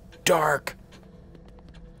fucking dark.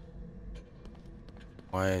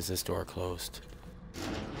 Why is this door closed? I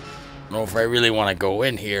don't know if I really want to go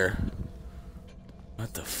in here.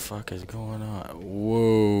 What the fuck is going on?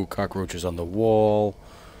 Whoa, cockroaches on the wall.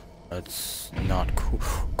 That's not cool.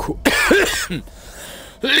 Cool.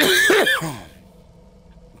 What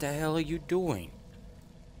the hell are you doing?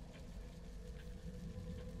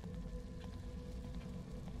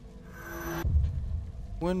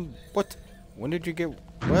 What? When did you get,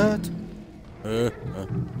 what?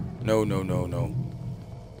 No, no, no, no.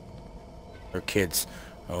 They're kids.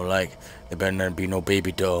 Oh, like, there better not be no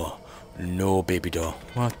baby doll. No baby doll.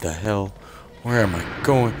 What the hell? Where am I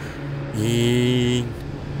going?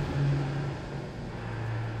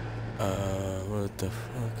 What the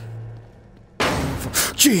fuck?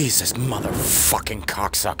 Jesus, motherfucking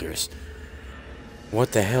cocksuckers.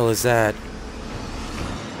 What the hell is that?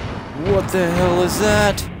 What the hell is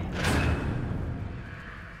that?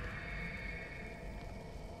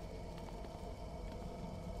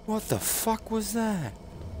 What the fuck was that?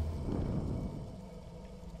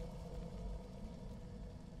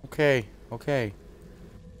 Okay, okay.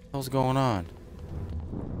 What's going on?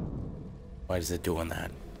 Why is it doing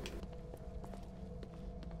that?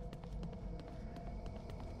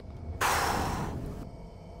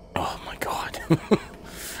 Oh my god.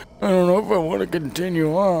 I don't know if I want to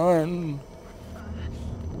continue on.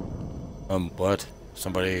 What?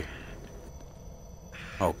 Somebody...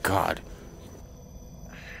 Oh god.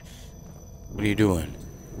 What are you doing?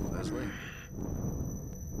 Leslie?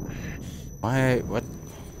 Why? What?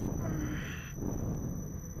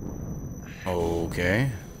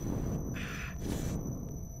 Okay.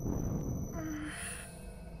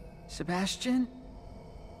 Sebastian?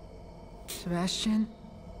 Sebastian?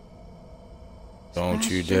 Don't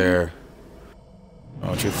you Sebastian? dare.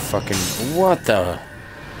 Don't you fucking... What the...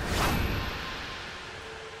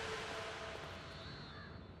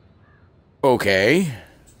 Okay.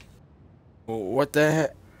 What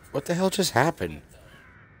the hell just happened?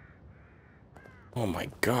 Oh my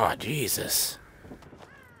god, Jesus.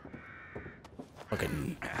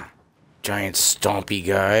 Fucking giant stompy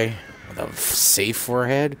guy with a safe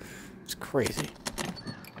forehead. It's crazy.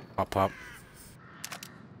 Pop, pop.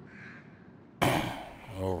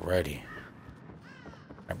 Alrighty.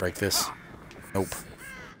 Can I break this? Nope.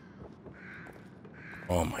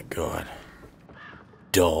 Oh my god.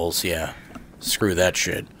 Dolls, yeah. Screw that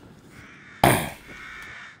shit.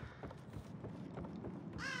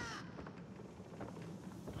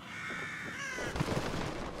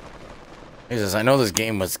 Jesus, I know this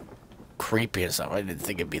game was creepy and stuff. I didn't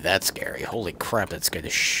think it'd be that scary. Holy crap, that scared the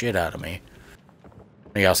shit out of me.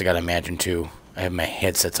 You also gotta imagine, too, I have my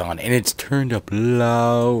headsets on, and it's turned up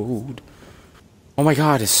loud. Oh my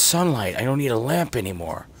god, it's sunlight. I don't need a lamp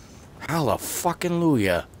anymore.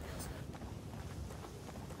 Hallelujah.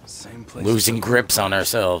 Same place. Losing grips on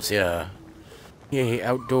ourselves, yeah. Yay,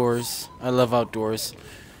 outdoors. I love outdoors.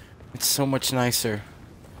 It's so much nicer.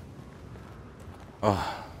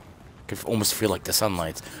 Oh. I could almost feel like the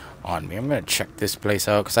sunlight's on me. I'm gonna check this place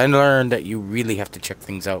out, because I learned that you really have to check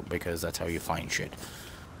things out, because that's how you find shit.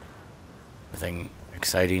 Nothing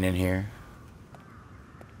exciting in here?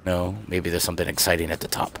 No? Maybe there's something exciting at the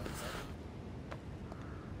top.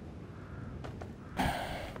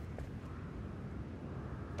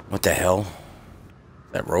 What the hell?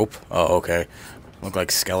 That rope? Oh, okay. Look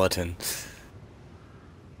like skeleton.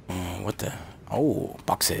 What the... Oh,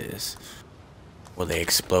 boxes. Will they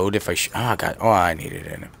explode if I ah, God. Oh, I need it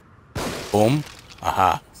in it. Boom.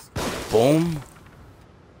 Aha. Boom.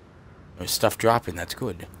 There's stuff dropping. That's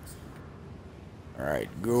good.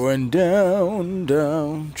 Alright. Going down,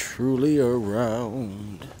 down. Truly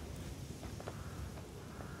around.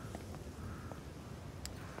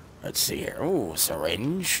 Let's see here. Oh,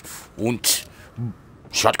 syringe. And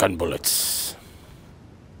shotgun bullets.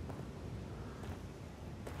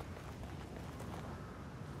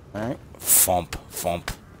 Alright. Fump,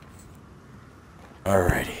 fump.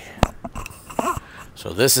 Alrighty.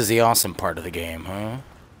 So this is the awesome part of the game, huh?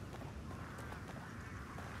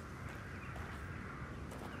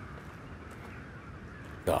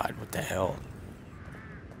 God, what the hell?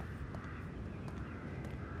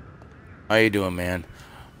 How you doing, man?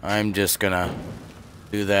 I'm just gonna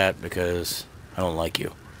do that because I don't like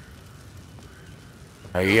you.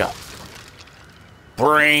 Yeah.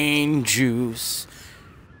 Brain juice.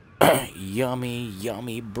 Yummy,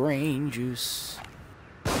 yummy brain juice.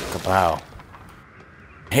 Kapow.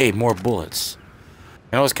 Hey, more bullets.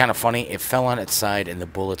 You know what's kind of funny? It fell on its side and the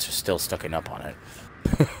bullets are still sticking up on it.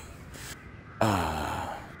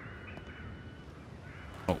 Oh,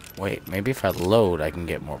 wait. Maybe if I load, I can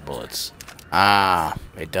get more bullets. Ah,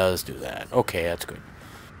 it does do that. Okay, that's good.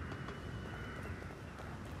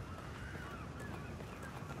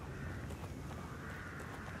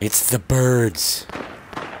 It's the birds.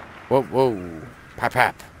 Whoa, whoa. Pap,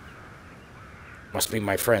 pap. Must be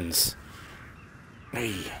my friends.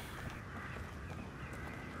 Hey.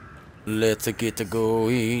 Let's get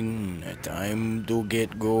going. Time to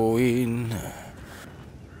get going.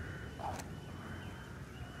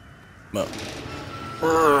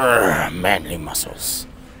 Manly muscles.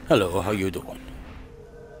 Hello, how you doing?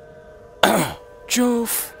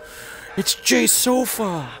 Jove, it's Jay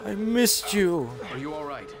Sofa. I missed you. Are you all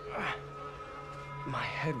right? My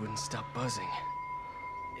head wouldn't stop buzzing.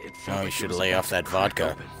 It felt Oh, you like it should was lay about off to that crack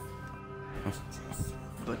vodka. open.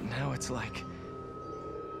 But now it's like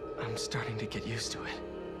I'm starting to get used to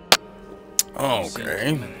it.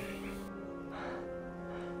 Okay.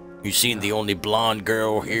 You seen the only blonde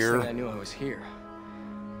girl Next thing I here? knew I was here.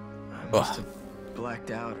 I must have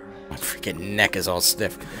blacked out or My freaking neck is all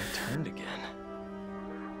stiff. I turned again.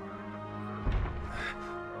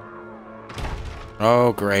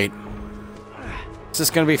 Oh, great. Is this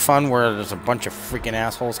gonna be fun where there's a bunch of freaking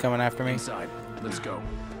assholes coming after me? Inside. Let's go.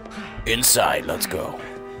 Inside, let's go.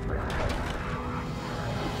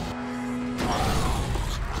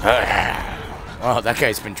 Oh, that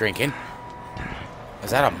guy's been drinking.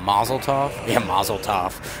 Is that a Mazel Tov? Yeah, Mazel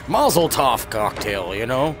Tov. Mazel Tov cocktail, you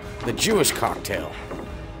know? The Jewish cocktail.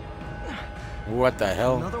 What the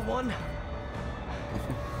hell? Another one?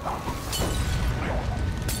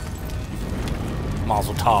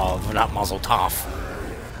 Mazel Tov, not Mazel Tov.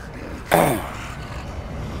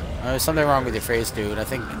 There's something wrong with your face, dude. I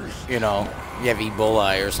think, you know, you have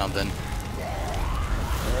Ebola or something.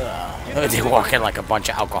 They walk in like a bunch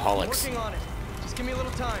of alcoholics. Working on it. Just give me a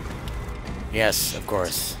little time. Yes, of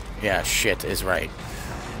course. Yeah, shit is right.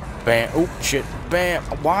 Bam. Oh, shit. Bam.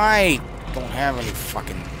 Why? Don't have any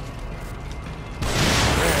fucking...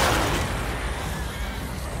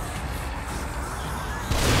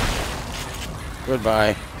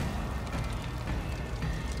 Goodbye.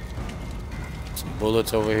 Some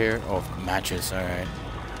bullets over here. Oh, matches. Alright.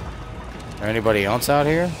 Is there anybody else out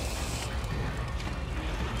here?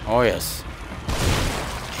 Oh, yes.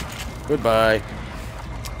 Goodbye.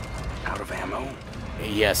 Out of ammo?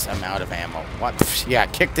 Yes, I'm out of ammo. What? Yeah,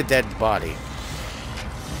 kick the dead body.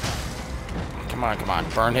 Come on, come on.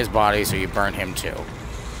 Burn his body so you burn him too.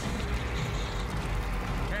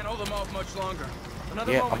 Can't hold them off much longer.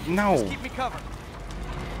 Another Yeah, moment. no. Just keep me covered.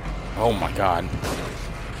 Oh my god.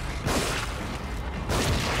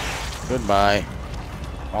 Goodbye.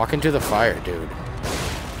 Walk into the fire, dude.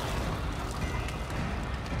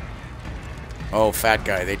 Oh, fat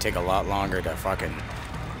guy. They take a lot longer to fucking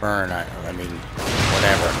burn. I mean,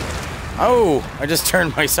 whatever. Oh, I just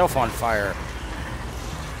turned myself on fire.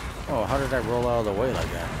 Oh, how did I roll out of the way like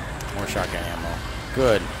that? More shotgun ammo.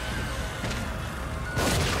 Good.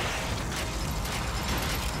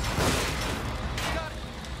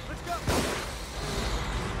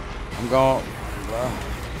 I'm going.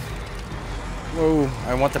 Whoa,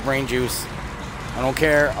 I want the brain juice. I don't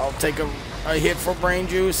care. I'll take a hit for brain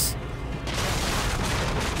juice.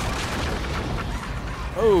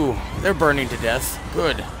 Oh, they're burning to death.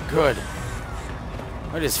 Good, good.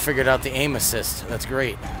 I just figured out the aim assist. That's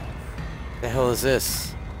great. The hell is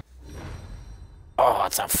this? Oh,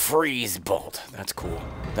 it's a freeze bolt. That's cool.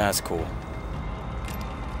 That's cool.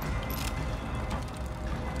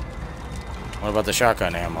 What about the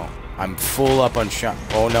shotgun ammo? I'm full up on shot.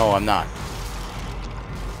 Oh no, I'm not.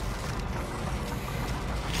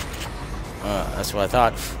 That's what I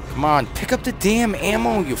thought. Come on, pick up the damn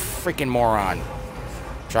ammo, you freaking moron.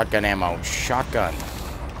 Shotgun ammo. Shotgun.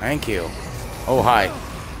 Thank you. Oh, hi.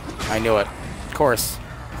 I knew it. Of course.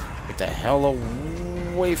 Get the hell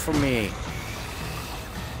away from me.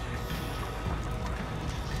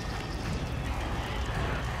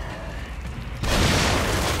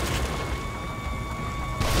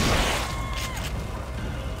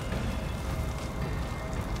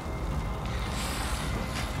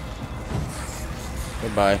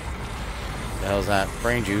 Goodbye. The hell's that?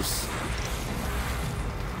 Brain juice.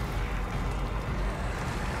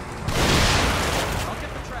 I'll get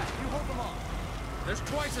the track. You hold them off. There's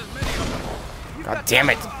twice as many of them. God damn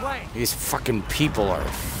it. These fucking people are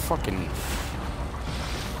fucking...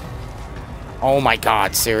 Oh my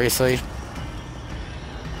god, seriously?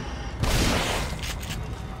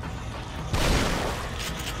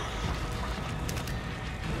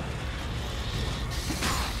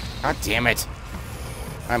 God damn it.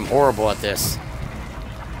 I'm horrible at this.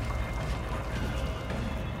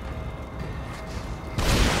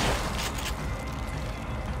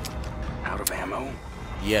 Out of ammo?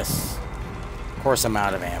 Yes. Of course I'm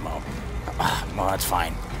out of ammo. Well, that's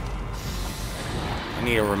fine. I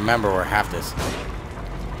need to remember where half this...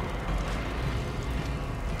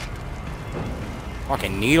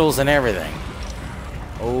 Fucking needles and everything.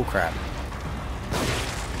 Oh, crap.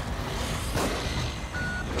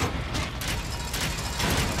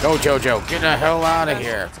 Go, Jojo. Get the hell out of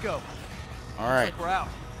here. Let's go. Alright, We're out.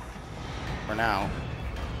 for now.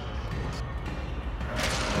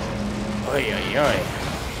 Oy, oy, oy.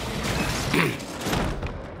 You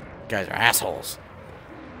guys are assholes.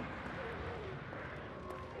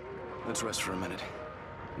 Let's rest for a minute.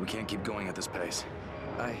 We can't keep going at this pace.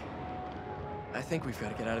 I think we've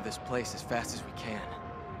got to get out of this place as fast as we can.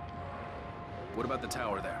 What about the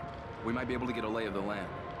tower there? We might be able to get a lay of the land.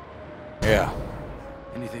 Yeah,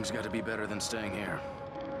 Anything's got to be better than staying here.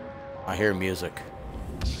 I hear music.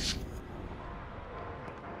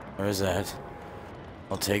 Where is that?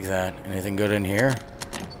 I'll take that. Anything good in here?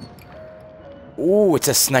 Ooh, it's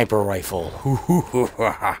a sniper rifle.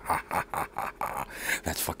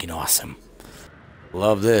 That's fucking awesome.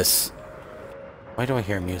 Love this. Why do I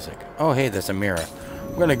hear music? Oh, hey, there's a mirror.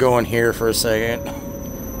 I'm gonna go in here for a second.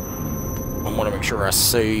 I want to make sure I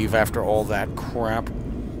save after all that crap.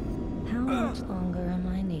 How much longer am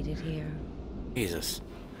I needed here? Jesus.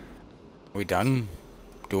 Are we done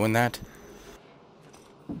doing that?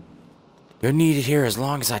 You're needed here as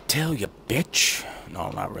long as I tell you, bitch. No,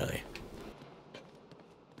 not really.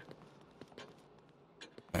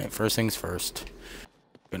 Alright, first things first.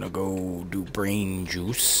 Gonna go do brain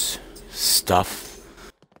juice stuff.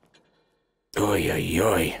 Oy, oy,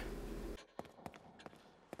 oy.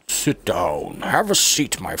 Sit down. Have a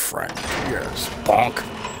seat, my friend. Yes, bonk.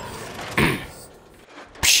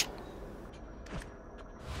 Psh.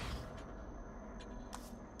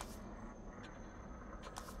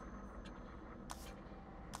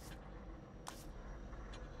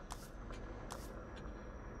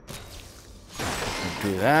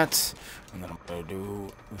 Do that, and then I'm gonna do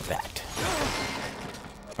that.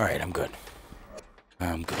 Alright, I'm good.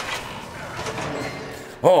 I'm good.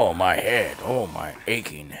 Oh, my head. Oh, my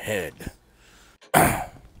aching head.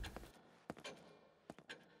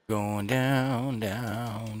 Going down,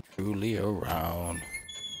 down, truly around.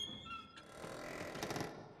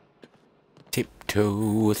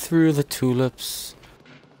 Tiptoe through the tulips.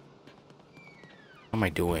 What am I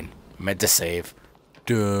doing? I meant to save.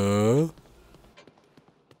 Duh.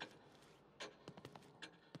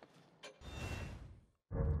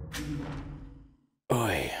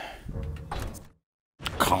 Oi.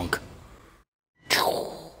 Conk.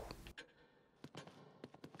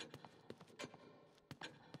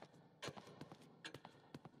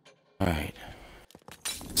 Alright.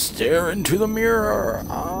 Stare into the mirror.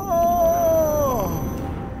 Oh.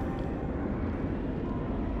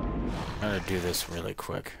 I'm gonna do this really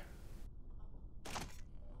quick.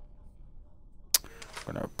 I'm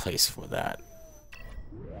gonna replace for that.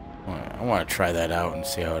 I want to try that out and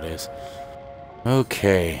see how it is.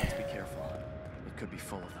 Okay. Be careful. It could be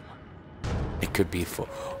full of them. It could be full.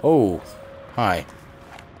 Oh, hi.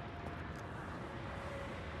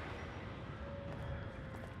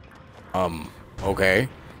 Okay.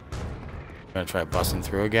 Gonna try busting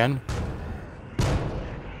through again.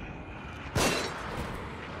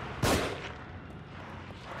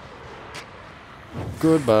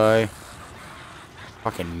 Goodbye.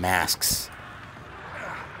 Fucking masks.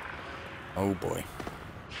 Oh boy.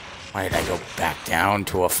 Why did I go back down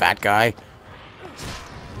to a fat guy?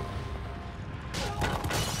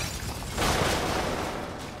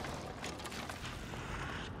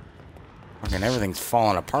 Fucking everything's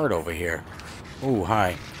falling apart over here. Ooh,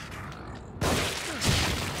 hi.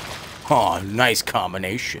 Oh, nice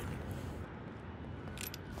combination.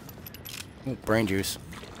 Ooh, brain juice.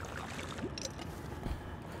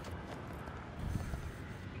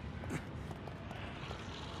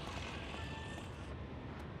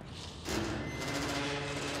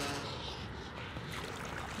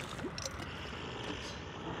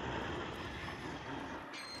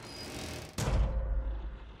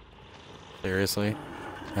 Seriously?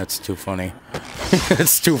 That's too funny.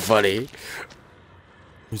 That's too funny.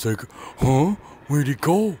 He's like, huh? Where'd he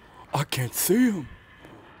go? I can't see him.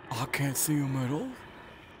 I can't see him at all.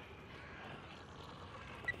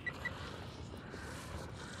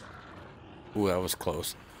 Ooh, that was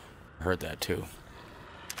close. I heard that too.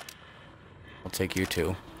 I'll take you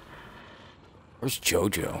too. Where's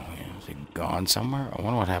Jojo? Is he gone somewhere? I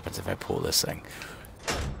wonder what happens if I pull this thing.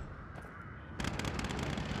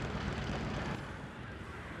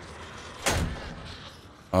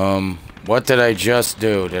 What did I just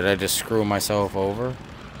do? Did I just screw myself over?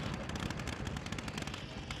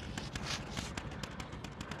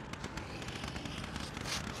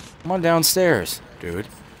 Come on downstairs, dude.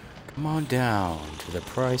 Come on down to The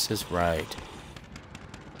Price is Right.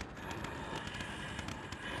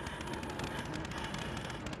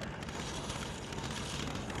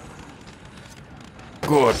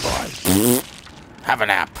 Goodbye. Have a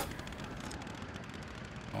nap.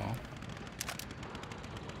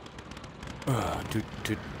 Tip,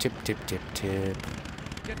 tip, tip, tip.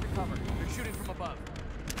 Get to cover. They're shooting from above.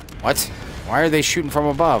 What? Why are they shooting from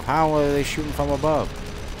above? How are they shooting from above?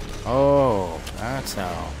 Oh, that's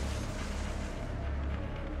how.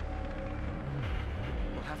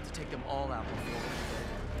 We'll have to take them all out before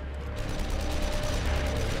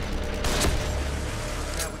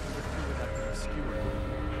now we can rip through without being skewered.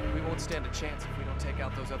 We won't stand a chance if we don't take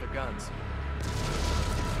out those other guns.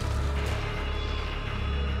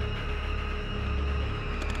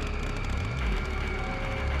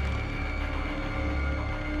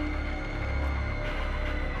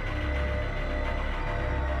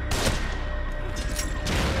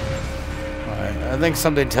 I think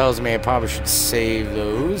something tells me I probably should save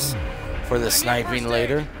those for the sniping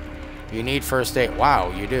later. You need first aid.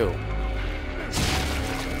 Wow, you do.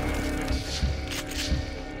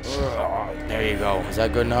 There you go. Is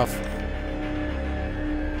that good enough?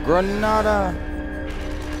 Granada.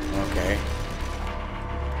 Okay.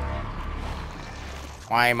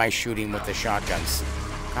 Why am I shooting with the shotguns?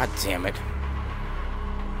 God damn it.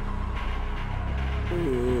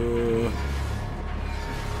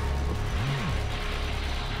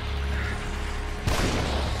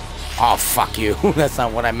 Oh, fuck you. That's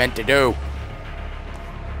not what I meant to do.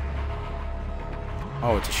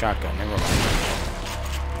 Oh, it's a shotgun. Never mind.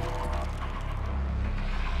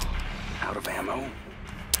 Out of ammo.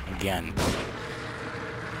 Again.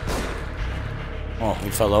 Oh, he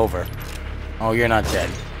fell over. Oh, you're not dead.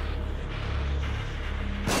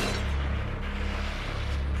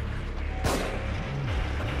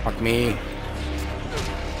 Fuck me.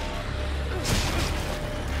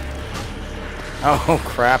 Oh,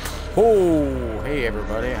 crap. Oh, hey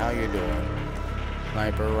everybody, how you doing?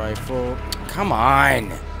 Sniper rifle. Come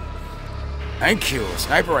on. Thank you.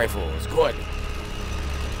 Sniper rifle is good.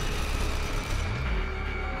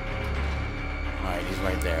 Alright, he's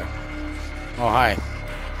right there. Oh, hi.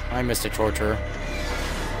 Hi, Mr. Torturer.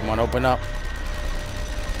 Come on, open up.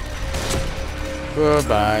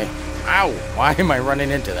 Goodbye. Ow! Why am I running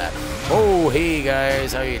into that? Oh, hey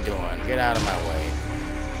guys, how you doing? Get out of my way.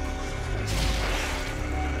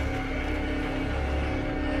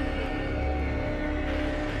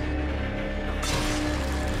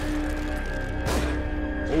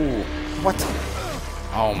 Ooh, what?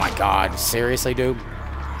 Oh my god, seriously, dude?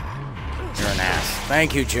 You're an ass.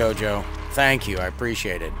 Thank you, Jojo. Thank you, I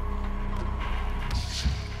appreciate it.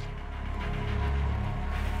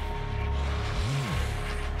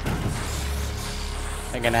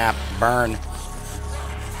 Take a nap, burn.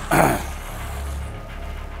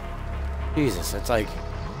 Jesus, it's like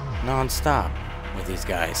non-stop with these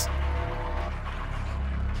guys.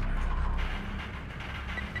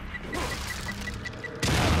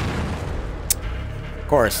 Of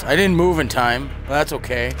course, I didn't move in time, but that's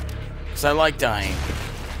okay, because I like dying.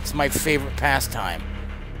 It's my favorite pastime.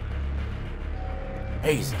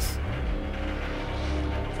 Jesus.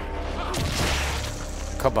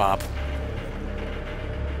 Kebab.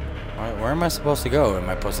 Alright, where am I supposed to go? Am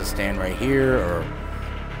I supposed to stand right here, or...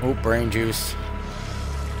 Oh, brain juice.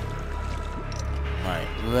 Alright,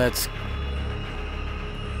 let's...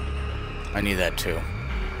 I need that too.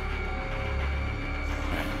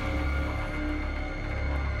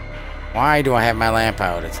 Why do I have my lamp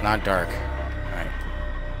out? It's not dark. Alright.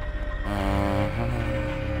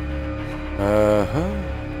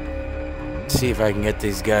 Let's see if I can get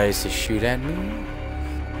these guys to shoot at me.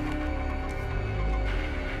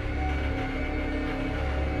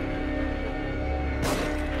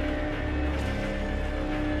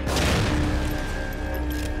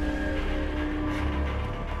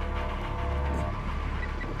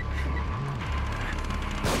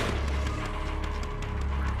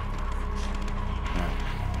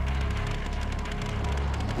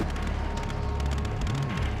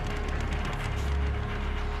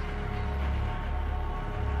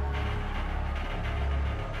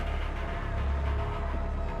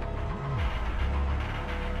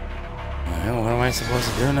 Well, what am I supposed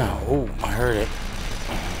to do now? Oh, I heard it.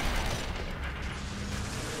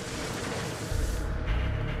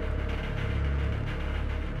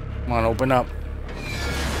 Come on, open up.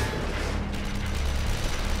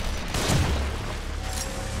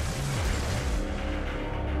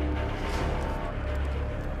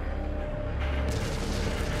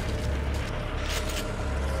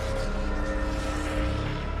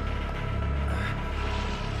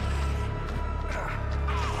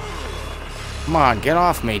 Come on, get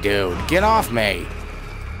off me, dude. Get off me.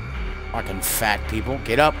 Fucking fat people.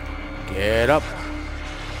 Get up. Get up.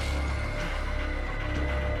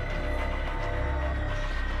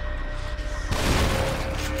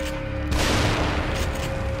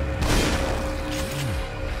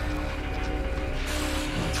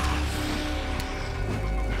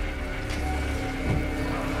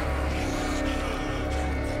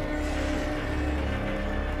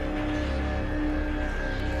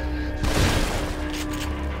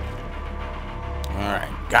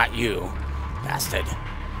 Got you, bastard.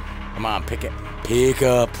 Come on, pick it. Pick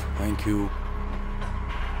up. Thank you.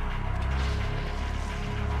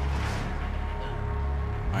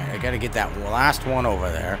 Alright, I gotta get that last one over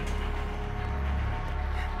there.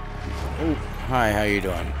 Oh, hi, how you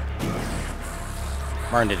doing?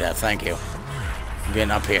 Burn to death, thank you. I'm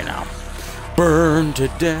getting up here now. Burn to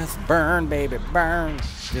death, burn, baby, burn.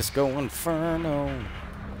 Disco Inferno.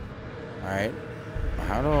 Alright.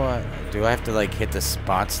 How do I have to, like, hit the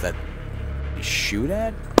spots that you shoot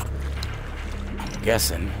at? I'm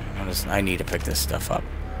guessing. I need to pick this stuff up.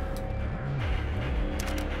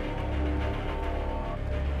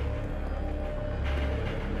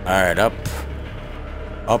 Alright, up.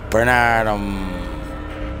 Up and at 'em.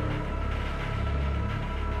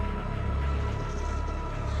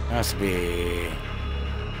 Must be...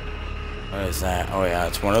 What is that? Oh yeah,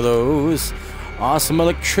 it's one of those. Awesome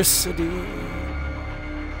electricity.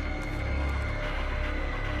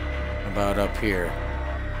 About up here.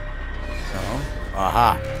 No?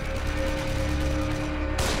 Aha.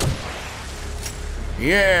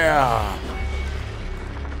 Yeah!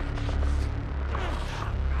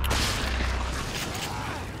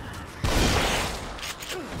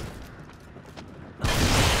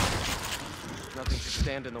 Nothing should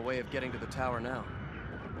stand in the way of getting to the tower now.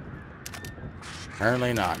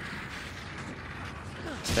 Apparently not.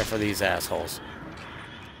 Except for these assholes.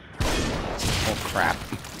 Oh crap.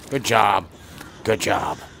 Good job. Good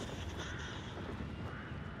job.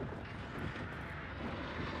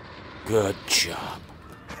 Good job.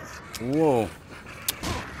 Whoa.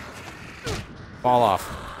 Fall off.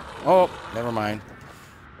 Oh, never mind.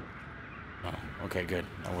 Oh, okay, good.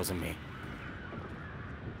 That wasn't me.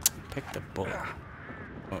 Pick the bullet.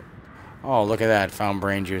 Oh, look at that. Found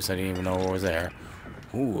brain juice. I didn't even know what was there.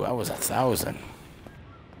 Ooh, that was 1,000.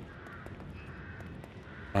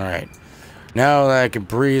 Alright. Now that I can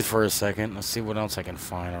breathe for a second, let's see what else I can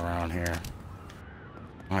find around here.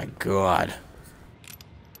 My God.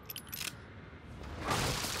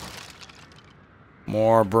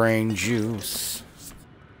 More brain juice.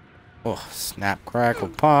 Oh, snap, crackle,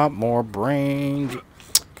 pop. More brain.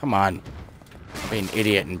 Come on. Be an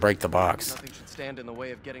idiot and break the box. Nothing should stand in the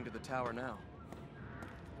way of getting to the tower now.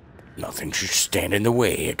 Nothing should stand in the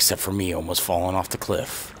way except for me almost falling off the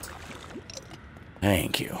cliff.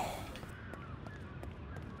 Thank you.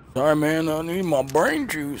 Sorry, man. I need my brain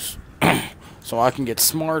juice so I can get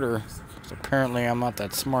smarter. 'Cause apparently, I'm not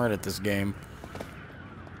that smart at this game.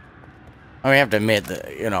 I mean, I have to admit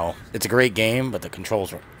that, you know, it's a great game, but the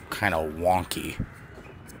controls are kind of wonky.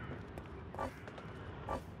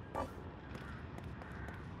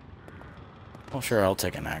 Well, sure, I'll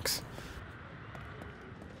take an axe.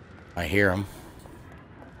 I hear him.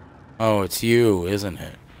 Oh, it's you, isn't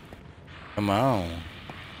it? Come on.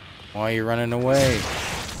 Why are you running away?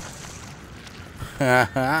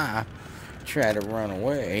 Haha. Try to run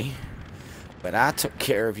away. But I took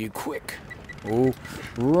care of you quick. Oh,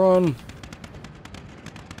 run.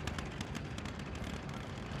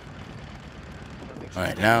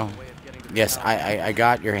 Alright, now. Yes, I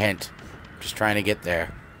got your hint. Just trying to get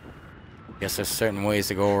there. Guess there's certain ways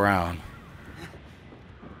to go around.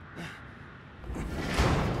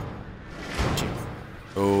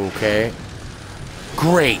 Okay.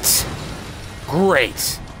 Great.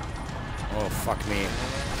 Great. Oh, fuck me.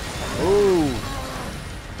 Ooh.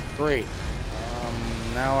 Great.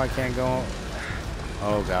 Now I can't go.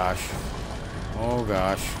 Oh, gosh. Oh,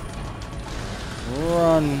 gosh.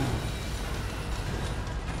 Run.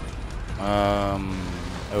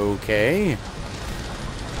 Okay.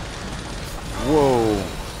 Whoa.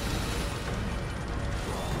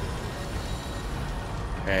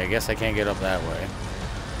 Okay, I guess I can't get up that way.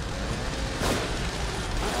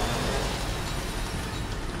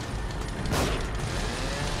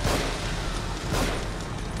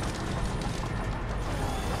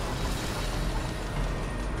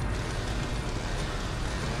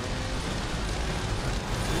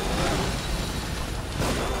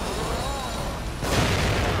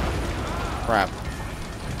 Crap.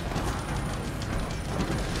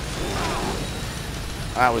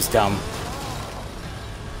 That was dumb.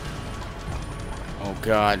 Oh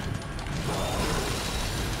God.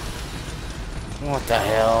 What the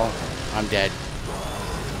hell? I'm dead.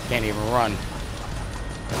 Can't even run.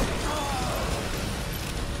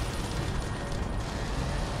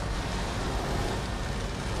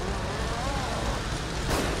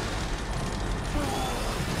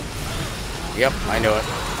 Yep, I knew it.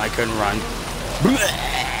 I couldn't run.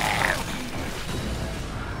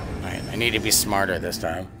 Alright, I need to be smarter this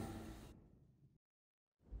time.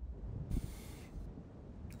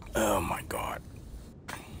 Oh my God.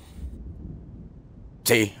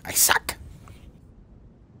 See, I suck.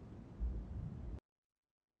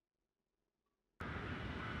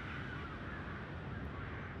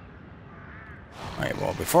 Alright,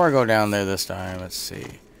 well, before I go down there this time, let's see. Do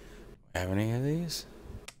I have any of these?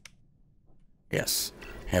 Yes,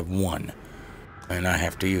 I have one. And I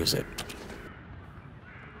have to use it.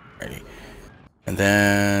 Ready. And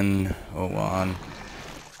then, hold on.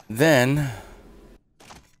 Then, I'm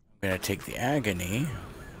gonna take the agony.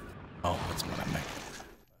 Oh, that's what I meant.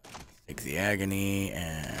 Take the agony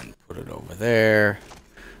and put it over there.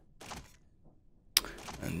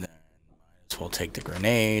 And then might as well take the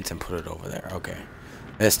grenades and put it over there. Okay.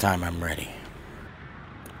 This time I'm ready.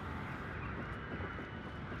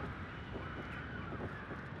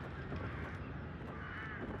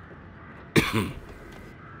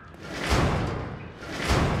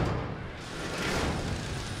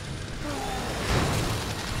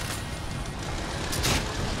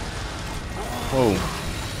 Whoa.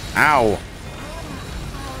 Ow.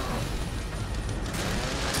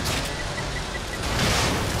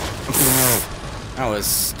 That was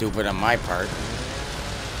stupid on my part.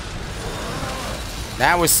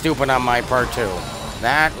 That was stupid on my part, too.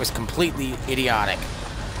 That was completely idiotic.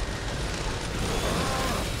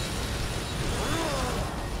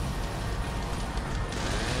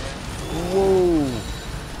 Whoa.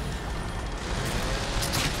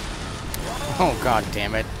 Oh, god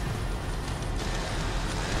damn it.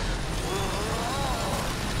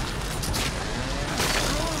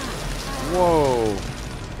 Whoa.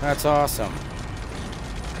 That's awesome.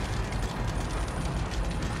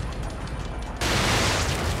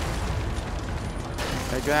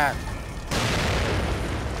 Take that.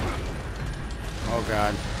 Oh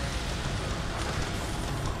god.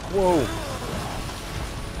 Whoa.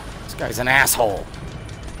 This guy's an asshole.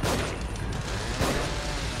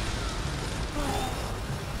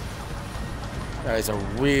 This guy's a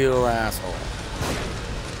real asshole.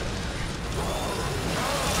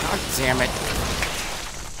 God damn it.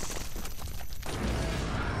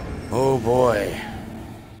 Oh boy.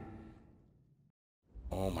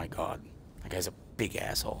 Oh my god. That guy's a big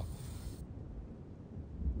asshole.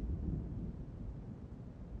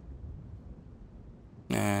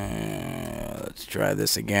 Let's try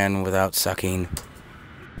this again without sucking.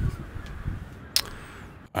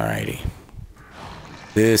 Alrighty.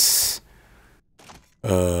 This,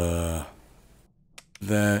 that,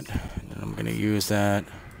 and I'm gonna use that.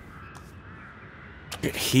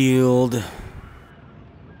 Get healed.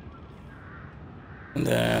 And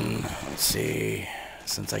then, let's see,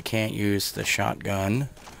 since I can't use the shotgun,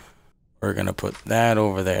 we're gonna put that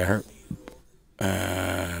over there.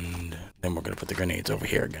 And then we're gonna put the grenades over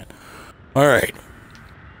here again. Alright.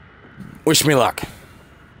 Wish me luck.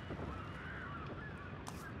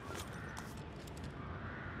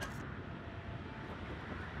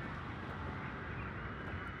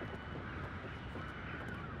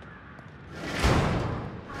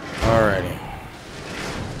 Alrighty.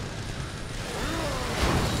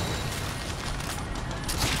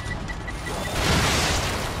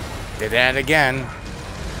 Did that again.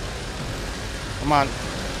 Come on.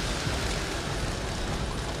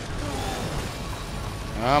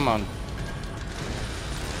 Come on.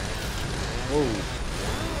 Whoa.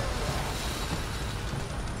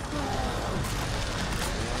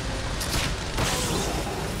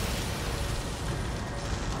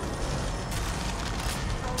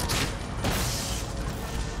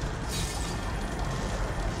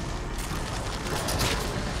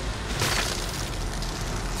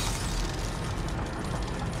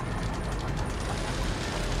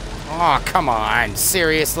 Oh, come on.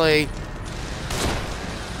 Seriously?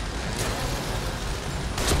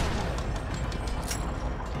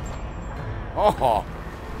 Oh,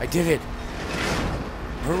 I did it.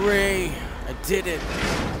 Hooray. I did it.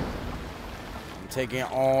 I'm taking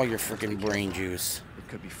all your freaking brain juice. It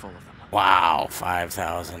could be full of them. Wow,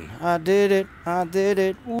 5,000. I did it. I did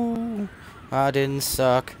it. Woo. I didn't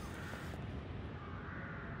suck.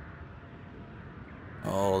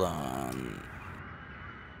 Hold on.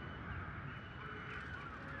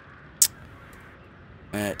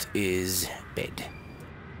 That is bed.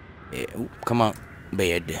 Yeah, ooh, come on,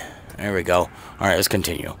 bed. There we go. Alright, let's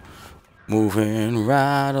continue. Moving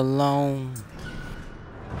right along.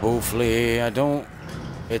 Hopefully I don't...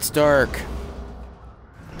 It's dark.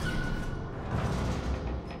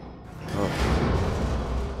 Oh.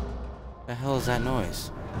 What the hell is that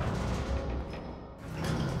noise?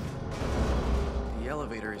 The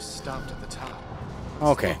elevator is stopped at the top.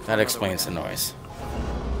 Okay, that explains the noise.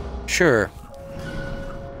 Sure.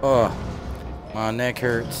 Oh, my neck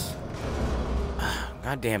hurts.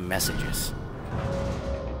 Goddamn messages.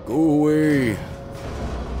 Go away.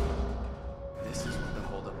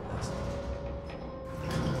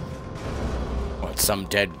 some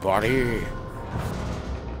dead body.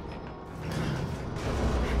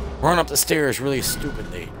 Run up the stairs really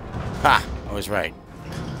stupidly. Ha! I was right.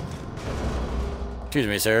 Excuse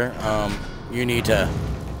me, sir. You need to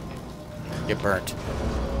get burnt.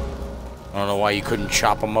 I don't know why you couldn't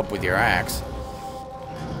chop them up with your axe.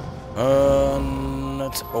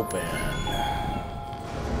 Let's open.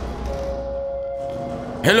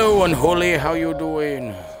 Hello, Unholy. How you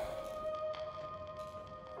doing?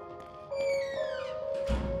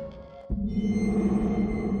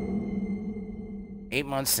 "8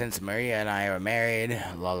 months since Maria and I were married.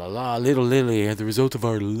 La la la. Little Lily had the result of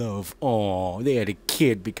our love. Oh, they had a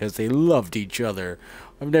kid because they loved each other.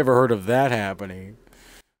 I've never heard of that happening.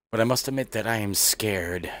 But I must admit that I am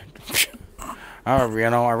scared. However, you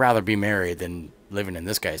know, I'd rather be married than living in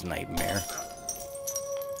this guy's nightmare."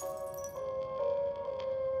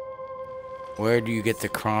 "Where do you get the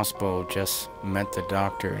crossbow?" "Just met the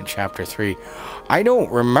doctor in chapter 3. I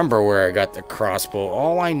don't remember where I got the crossbow.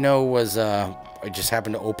 All I know was, I just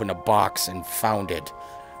happened to open a box and found it.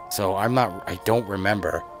 So I don't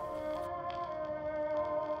remember.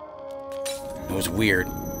 It was weird.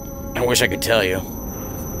 I wish I could tell you.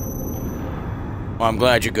 Well, I'm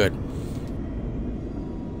glad you're good.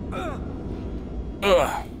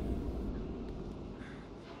 Ugh.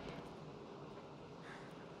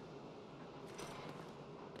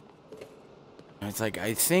 It's like,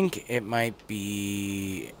 I think it might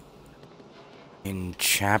be in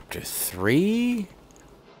chapter 3?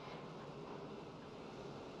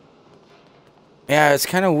 Yeah, it's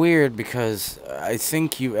kind of weird because I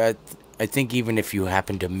think even if you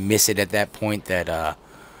happen to miss it at that point, that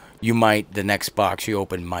you might, the next box you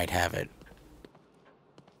open might have it.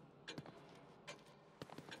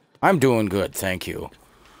 I'm doing good, thank you.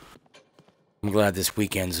 I'm glad this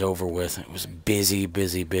weekend's over with. It was busy,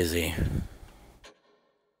 busy, busy.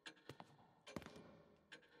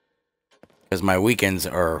 Because my weekends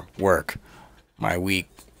are work. My week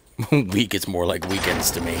is more like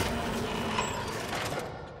weekends to me.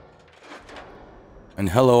 And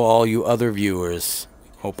hello all you other viewers.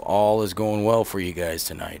 Hope all is going well for you guys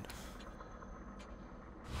tonight.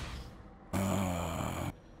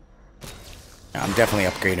 I'm definitely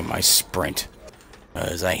upgrading my sprint.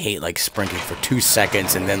 Because I hate like sprinting for 2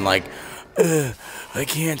 seconds and then like, I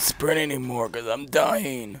can't sprint anymore because I'm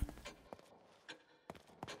dying.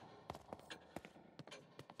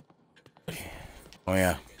 Oh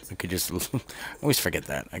yeah, I could just, I always forget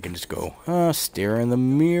that. I can just go, stare in the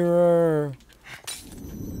mirror.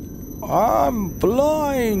 I'm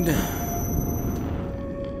blind.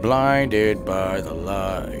 Blinded by the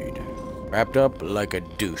light. Wrapped up like a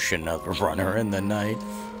douche, another runner in the night.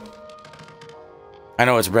 I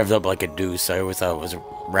know it's revved up like a deuce. I always thought it was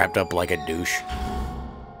wrapped up like a douche.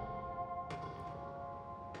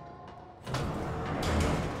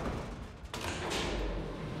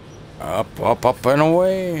 Up, up, up, and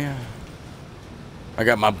away. I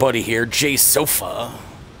got my buddy here, Jay Sofa.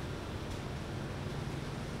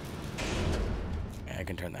 Yeah, I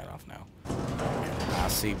can turn that off now. I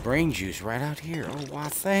see brain juice right out here. Oh, wow,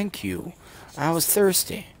 thank you. I was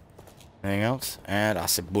thirsty. Anything else? And I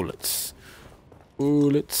see bullets.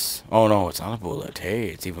 Bullets. Oh, no, it's not a bullet. Hey,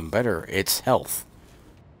 it's even better. It's health.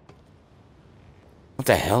 What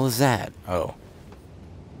the hell is that? Oh.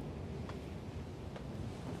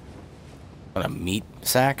 What, a meat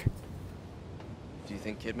sack? Do you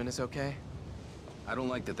think Kidman is okay? I don't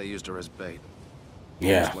like that they used her as bait.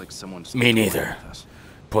 Yeah, Almost like someone's me neither. with us.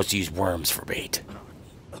 Supposed to use worms for bait.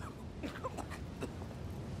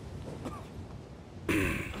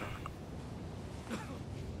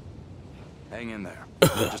 Hang in there.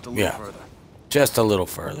 Just a little Yeah. further. Just a little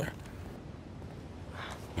further.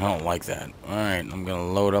 I don't like that. Alright, I'm gonna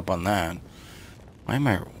load up on that. Why am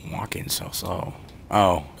I walking so slow?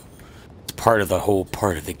 Oh. It's part of the whole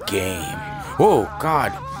part of the game. Whoa,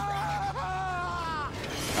 God.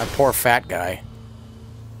 That poor fat guy.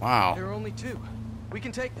 Wow. There are only 2. We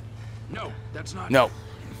can take them. No, that's not. No.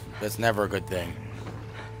 That's never a good thing.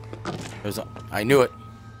 I knew it.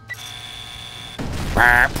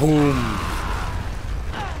 Boom.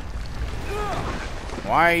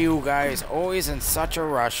 Why are you guys always in such a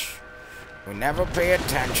rush? We never pay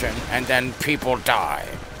attention, and then people die.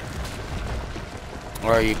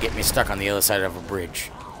 Or you get me stuck on the other side of a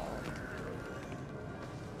bridge.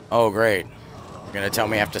 Oh, great. You're gonna tell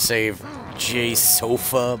me I have to save Jay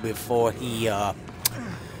Sofa before he,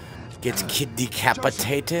 gets kid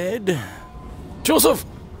decapitated? Joseph!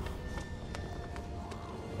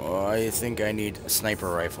 Oh, I think I need a sniper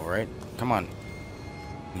rifle, right? Come on.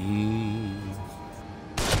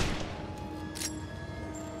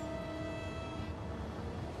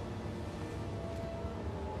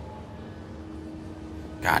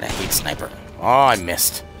 God, I hate sniper. Oh, I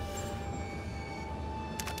missed.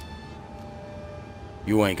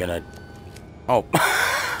 You ain't gonna... Oh.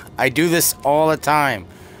 I do this all the time.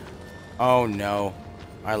 Oh, no.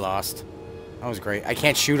 I lost. That was great. I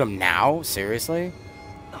can't shoot him now? Seriously?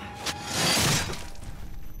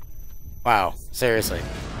 Wow. Seriously.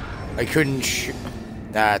 I couldn't shoot...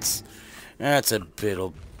 That's a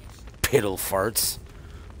piddle farts.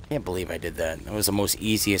 Can't believe I did that. That was the most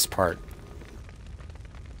easiest part.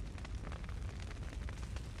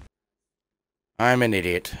 I'm an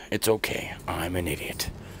idiot. It's okay. I'm an idiot.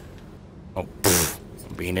 Oh, pfft.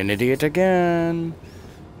 I'm being an idiot again.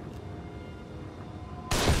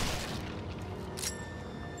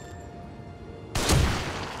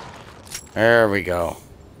 There we go.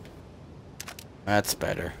 That's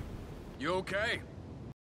better. You okay?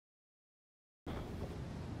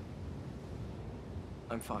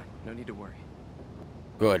 I'm fine. No need to worry.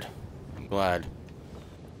 Good. I'm glad.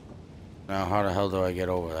 Now, how the hell do I get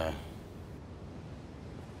over there?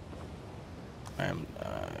 There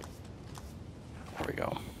we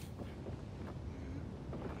go.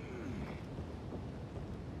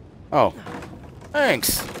 Oh.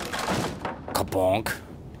 Thanks. Kabonk.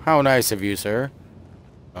 How nice of you, sir.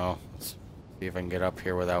 Oh, let's see if I can get up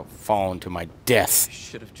here without falling to my death. I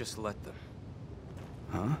should have just let them.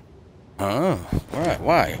 Huh? Huh?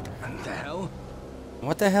 Why? What the hell?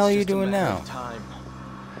 What the hell are you Just a doing matter now? of time.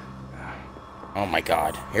 Oh my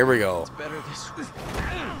god. Here we go. It's better this way.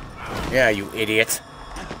 Yeah, you idiot.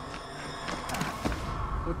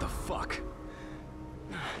 What the fuck?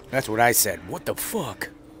 That's what I said. What the fuck?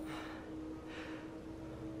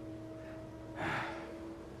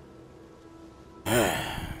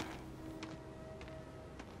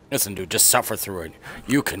 Listen, dude, just suffer through it.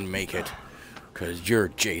 You can make it. Because you're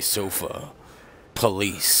Jay Sofa,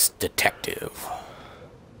 police detective.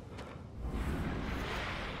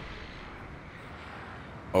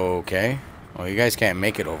 Okay. Well, you guys can't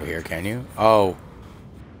make it over here, can you? Oh.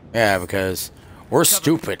 Yeah, because we're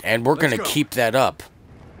stupid, and we're going to keep that up.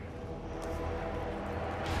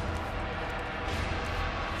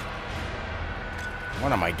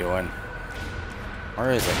 What am I doing?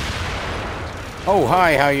 Where is it? Oh,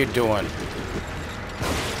 hi, how you doing?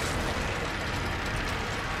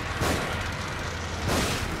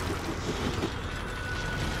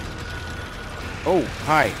 Oh,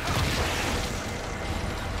 hi.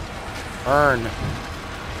 Burn.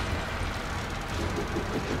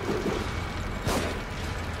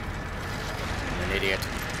 I'm an idiot.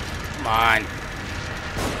 Come on.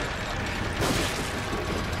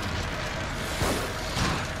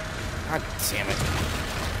 God damn it.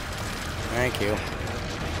 Thank you.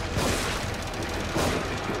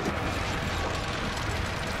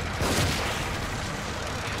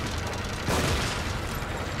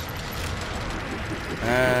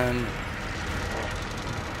 And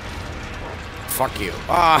fuck you.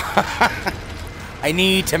 Ah, I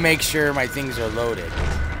need to make sure my things are loaded.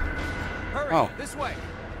 Hurry, Oh. this way.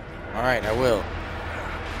 All right, I will.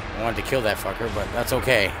 I wanted to kill that fucker, but that's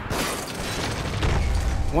okay.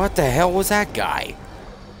 What the hell was that guy?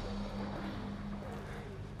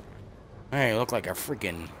 Hey, you look like a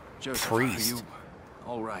freaking Joseph, priest. are you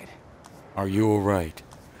all right? Are you alright?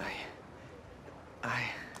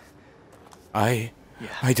 Yeah.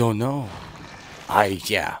 I don't know.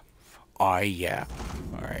 Yeah.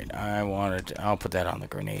 Alright, I'll put that on the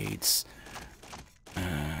grenades.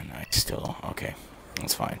 And okay,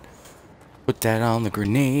 that's fine. Put that on the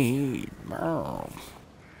grenade. Do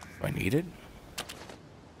I need it?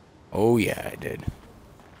 Oh yeah, I did.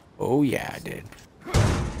 Oh yeah, I did.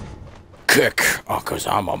 Kick! Oh, 'cause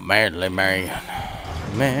I'm a manly man.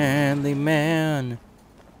 Manly man.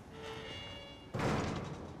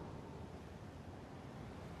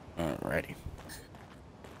 Alrighty.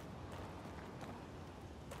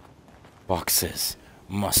 Boxes.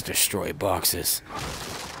 Must destroy boxes.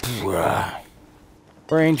 Bruh.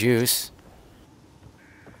 Brain juice.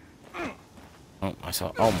 Oh, I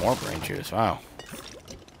saw... Oh, more brain juice. Wow.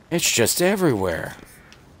 It's just everywhere.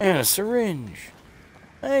 And a syringe.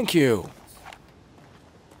 Thank you.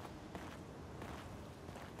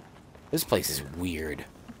 This place is weird.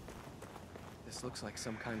 This looks like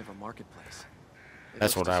some kind of a marketplace. It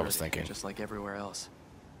That's looks what I was deserted, thinking. Just like everywhere else.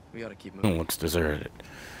 We ought to keep moving. Looks deserted.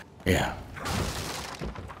 Yeah.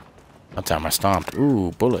 That time I stomped.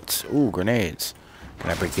 Ooh, bullets. Ooh, grenades. Can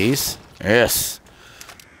I break these? Yes.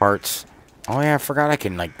 Parts. Oh yeah, I forgot I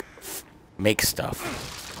can like make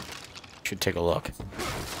stuff. Should take a look.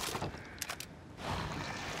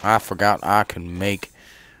 I forgot I can make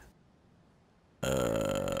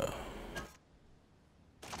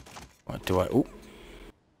what do I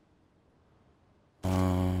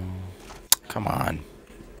Come on.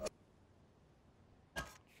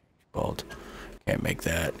 Bolt. Can't make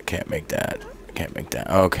that. Can't make that. Can't make that.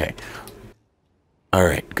 Okay.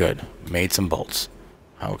 Alright, good. Made some bolts.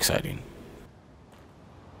 How exciting.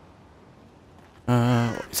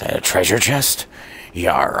 Is that a treasure chest?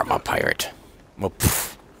 Yar, I'm a pirate. Well,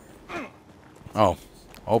 pff. Oh,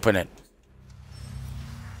 open it.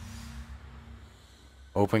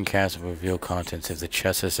 Open cast will reveal contents. If the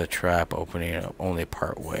chest is a trap, opening it only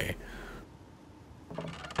part way.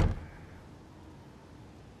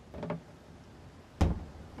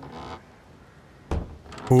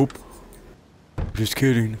 Oop. Just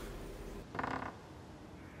kidding.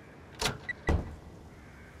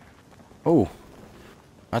 Oh.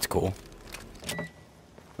 That's cool.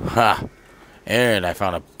 Ha! And I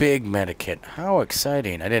found a big medikit. How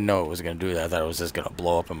exciting. I didn't know it was going to do that. I thought it was just going to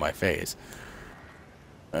blow up in my face.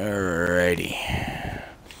 Alrighty.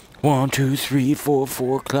 1, 2, 3, 4,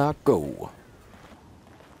 4 o'clock, go.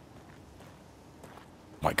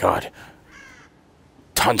 My god.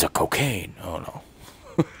 Tons of cocaine. Oh no.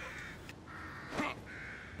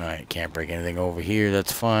 Alright, can't break anything over here.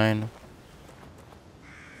 That's fine.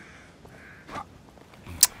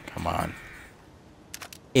 Come on.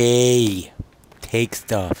 Hey, take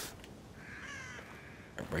stuff.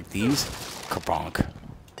 Break these. Kabonk.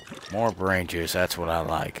 More brain juice. That's what I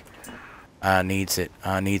like. I needs it.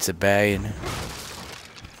 I needs it bad.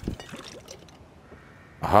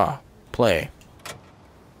 Aha. Play.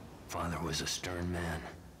 Father was a stern man.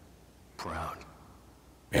 Proud.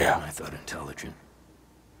 Yeah. And I thought intelligent.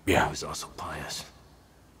 Yeah. He was also pious.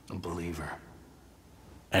 A believer.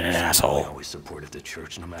 And an He asshole. always supported the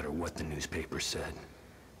church no matter what the newspaper said.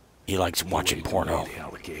 He likes watching He waved porno. away the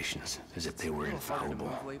allegations as if they were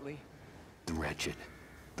infallible. Lately. The wretched.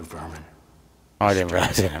 The vermin. Oh, I didn't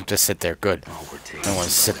realize it. I'm just sit there. Good. All were taken. I don't want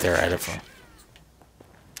to sit there at it for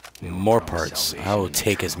more parts. I will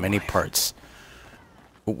take as many parts.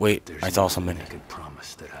 Oh, wait, I saw something. I could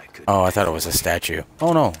promise that I could. Oh, I thought it was a statue.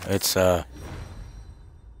 Oh no, it's a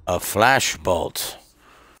flash bolt.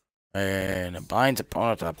 And it binds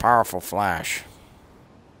opponent with a powerful flash.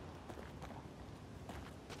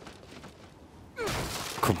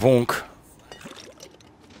 Kabonk.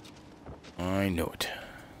 I knew it.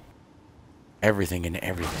 Everything and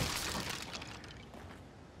everything.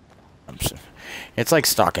 It's like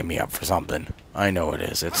stocking me up for something. I know it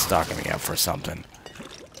is. It's stocking me up for something.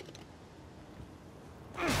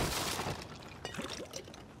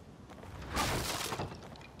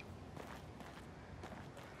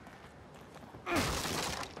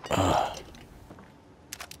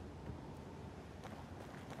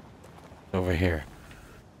 Over here.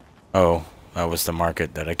 Oh, that was the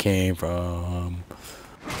market that I came from.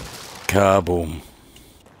 Kaboom.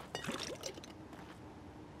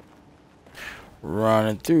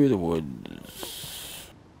 Running through the woods.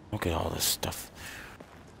 Look at all this stuff.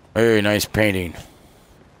 Very nice painting.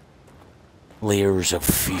 Layers of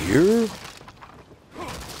fear?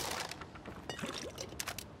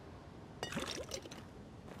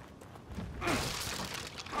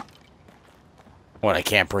 What, I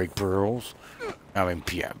can't break barrels? I mean,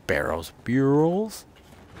 yeah, barrels. Barrels?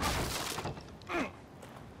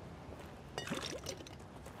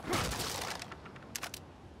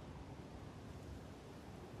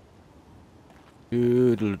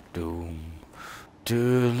 Doodle-doom.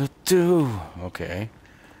 Doodle-doo. Okay.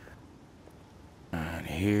 And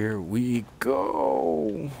here we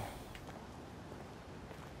go.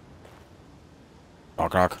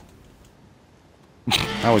 Knock, knock.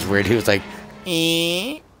 That was weird. He was like,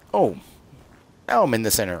 eh. Oh. Now I'm in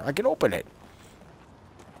the center. I can open it.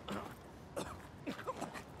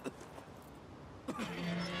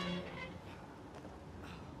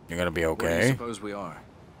 You're gonna be Where do you okay. suppose we are?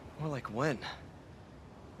 More like when?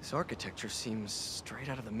 This architecture seems straight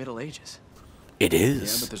out of the Middle Ages. It Yeah,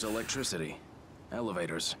 is. but there's electricity.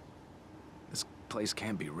 Elevators. This place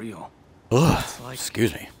can't be real. Ugh. It's like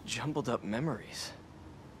Excuse me. jumbled up memories.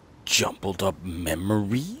 Jumbled up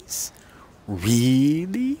memories?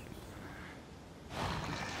 Really?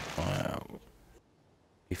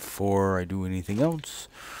 Before I do anything else,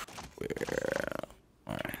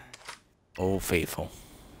 alright. Old Faithful.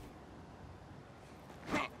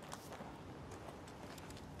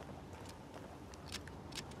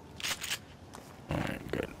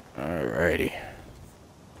 Alright, good. Alrighty.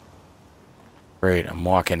 Great, I'm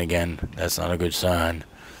walking again. That's not a good sign.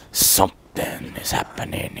 Something is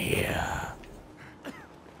happening here.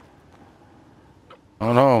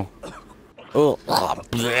 Oh no. Oh,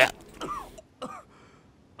 bleh.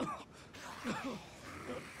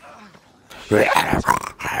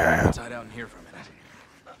 Let's hide out in here for a minute.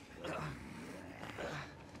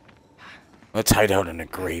 Let's hide out in a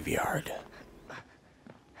graveyard.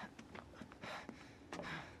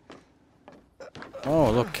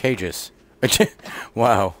 Oh, look, cages.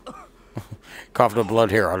 Wow. Cough the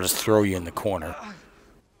blood here, I'll just throw you in the corner.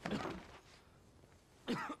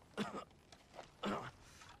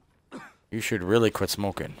 You should really quit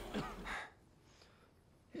smoking.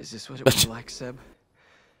 Is this what it was like, Seb?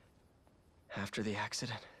 After the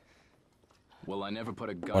accident? Well, I never put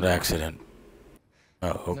a gun. What accident?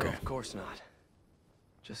 Oh, okay. No, of course not.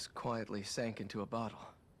 Just quietly sank into a bottle.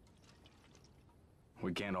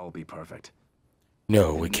 We can't all be perfect.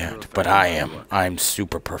 No, we can't. But I am. I'm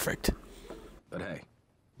super perfect. But hey,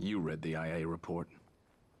 you read the IA report.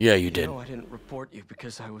 Yeah, you did. No, I didn't report you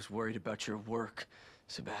because I was worried about your work,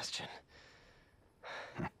 Sebastian.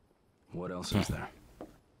 What else is there?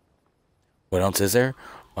 What else is there?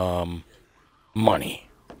 Money.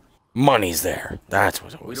 Money's there. That's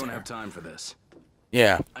what's We always don't there. have time for this.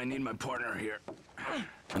 Yeah, I need my partner here.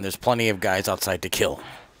 and there's plenty of guys outside to kill.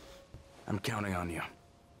 I'm counting on you.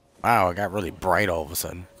 Wow, it got really bright all of a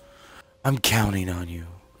sudden. I'm counting on you.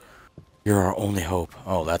 You're our only hope.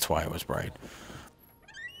 Oh, that's why it was bright.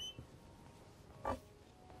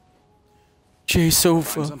 Jay Find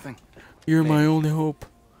Sofa, something? you're my only hope.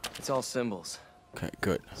 It's all symbols. Okay,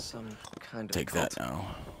 good. Some kind of Take cult. that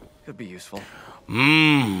now. Could be useful.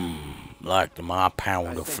 Mmm, like my pound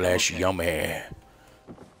I of think flesh, I'm okay. yummy.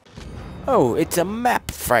 Oh, it's a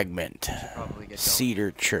map fragment. Probably get going.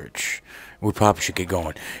 Cedar Church. We probably should get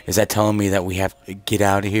going. Is that telling me that we have to get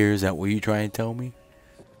out of here? Is that what you're trying to tell me?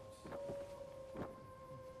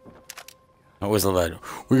 What was the letter?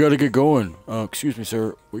 We gotta get going. Excuse me,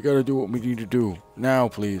 sir. We gotta do what we need to do. Now,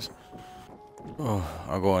 please. Oh,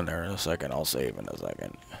 I'll go in there in a second. I'll save in a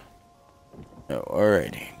second. Oh,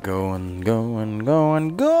 alrighty. Going, going,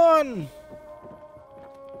 going, going!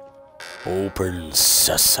 Open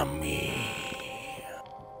sesame.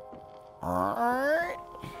 Alright.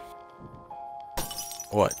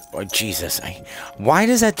 What? Oh, Jesus. Why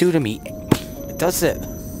does that do to me? It does it.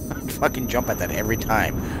 I fucking jump at that every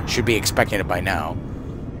time. Should be expecting it by now.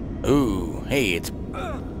 Ooh, hey, it's...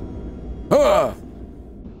 Ah!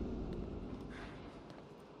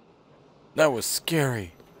 That was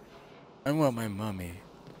scary. I want my mommy.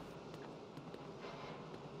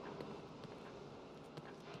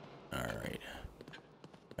 Alright.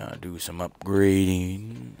 Gotta do some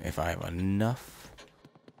upgrading if I have enough.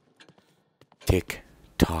 Tick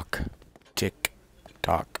tock. Tick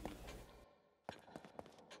tock.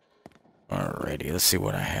 Alrighty, let's see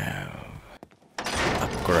what I have.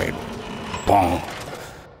 Upgrade. Boom.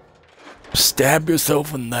 Stab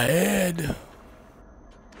yourself in the head.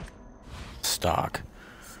 Stock.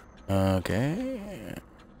 Okay.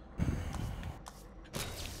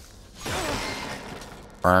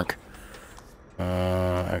 Burk.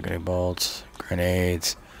 Agony bolts,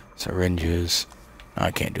 grenades, syringes. No,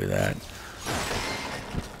 I can't do that.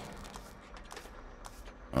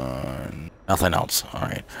 Nothing else.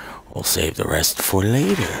 Alright. We'll save the rest for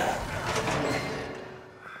later.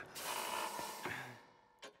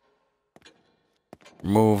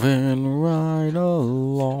 Moving right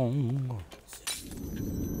along.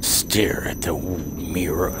 Stare at the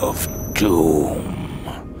mirror of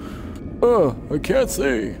doom. Oh, I can't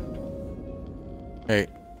see. Hey,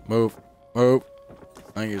 move. Move.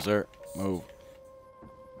 Thank you, sir. Move.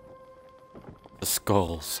 The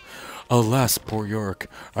skulls. Alas, poor York.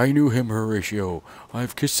 I knew him, Horatio.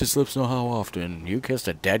 I've kissed his lips know how often. You kissed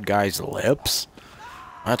a dead guy's lips?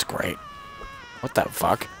 That's great. What the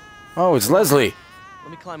fuck? Oh, it's Leslie.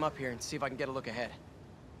 Let me climb up here and see if I can get a look ahead.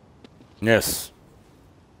 Yes.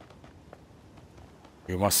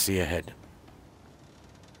 You must see ahead.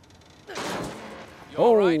 You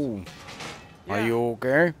all right? Oh. Are you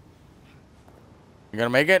okay? You gonna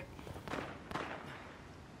make it?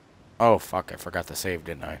 Oh, fuck. I forgot to save,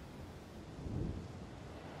 didn't I?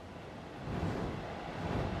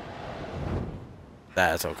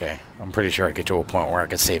 That's okay. I'm pretty sure I get to a point where I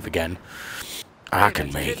can save again. I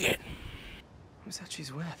can make it. Who's that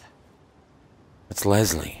she's with? It's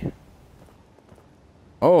Leslie.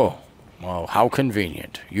 Oh. Well, how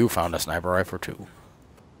convenient. You found a sniper rifle, too.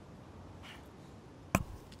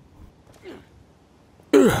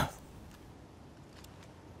 Ugh.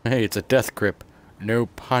 Hey, it's a death grip. No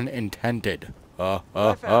pun intended.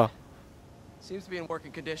 Seems to be in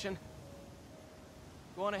working condition.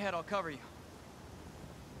 Go on ahead, I'll cover you.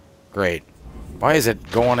 Great. Why is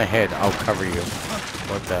it go on ahead? I'll cover you.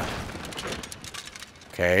 What the?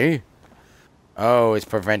 Okay. Oh, it's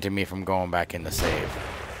preventing me from going back in the save.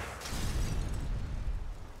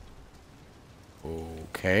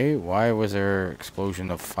 Okay. Why was there explosion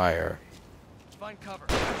of fire? Find cover.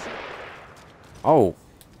 Oh,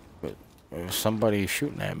 there's somebody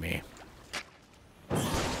shooting at me.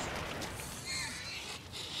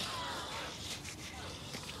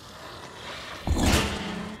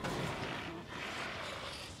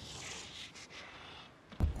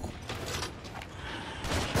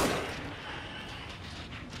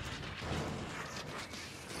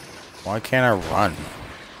 Why can't I run?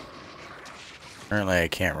 Apparently I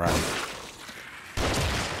can't run.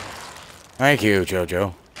 Thank you,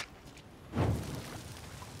 Jojo.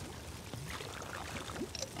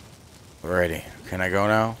 Alrighty. Can I go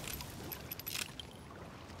now?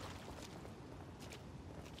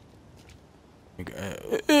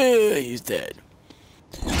 He's dead.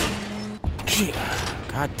 Gee,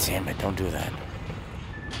 God damn it, don't do that.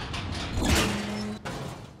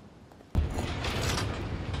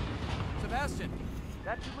 Sebastian,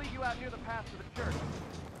 that should lead you out near the path to the church.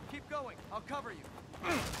 Keep going. I'll cover you.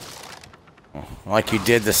 Like you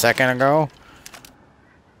did the second ago?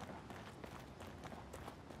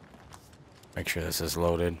 Make sure this is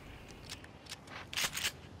loaded.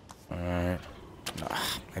 Alright.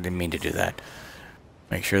 I didn't mean to do that.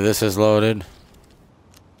 Make sure this is loaded.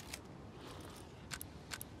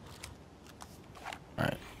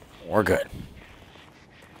 Alright. We're good.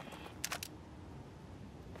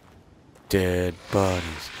 Dead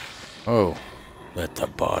bodies. Oh. Let the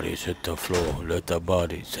bodies hit the floor. Let the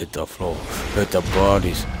bodies hit the floor. Let the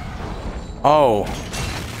bodies. Oh.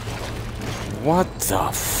 What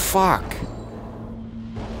the fuck?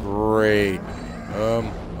 Great. What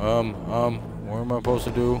am I supposed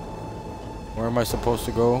to do? Where am I supposed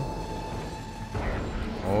to go?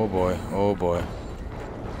 Oh boy. Oh boy.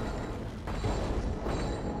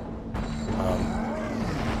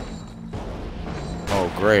 Oh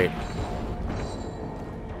great.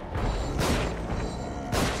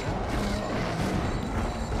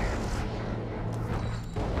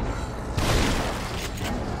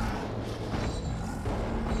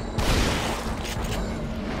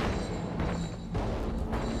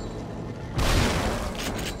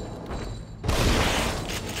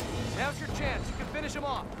 Now's your chance. You can finish him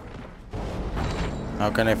off. How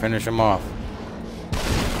can I finish him off?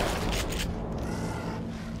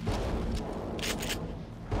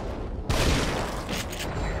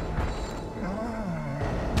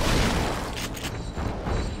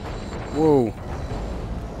 Whoa.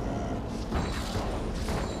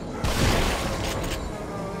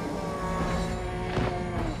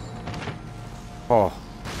 Oh.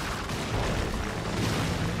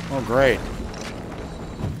 Oh, great.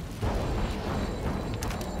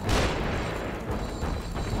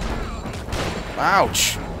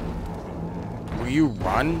 Ouch. Will you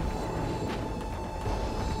run?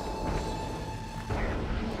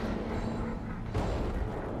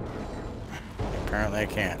 Apparently I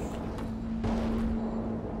can't.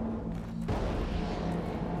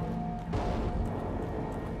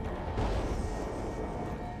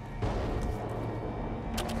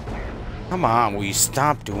 Come on, will you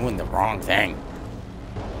stop doing the wrong thing?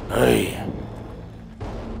 Hey.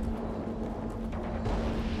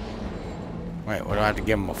 Wait, what do I have to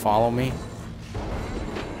give him a follow me?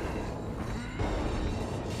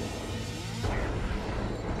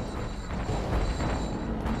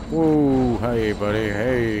 Whoa, hey buddy,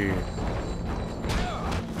 hey.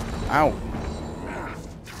 Ow.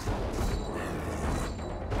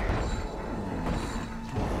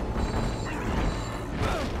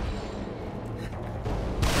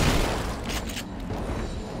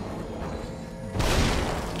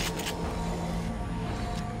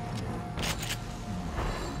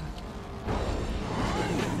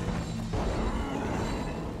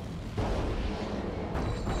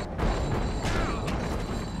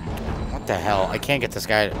 What the hell? I can't get this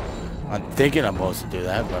guy. I'm thinking I'm supposed to do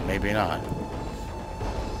that, but maybe not.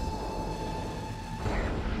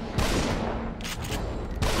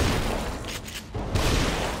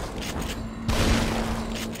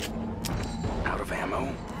 Out of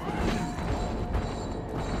ammo.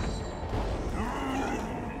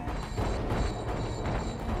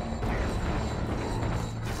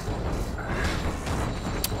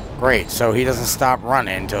 Great, so he doesn't stop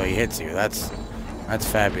running until he hits you. That's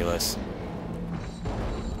fabulous.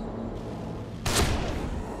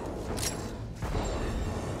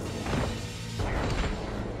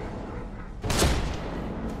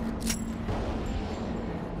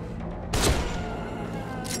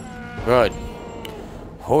 Good.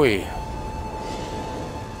 Hoi.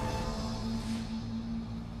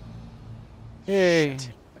 Yay.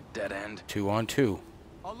 Dead end. 2 on 2.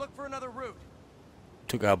 I'll look for another route.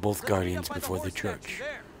 Took out both Let's meet guardians up by before the horse statue church.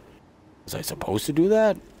 there. Was I supposed to do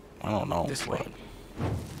that? I don't know. This way. But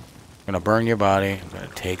I'm gonna burn your body. I'm gonna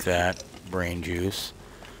take that. brain juice.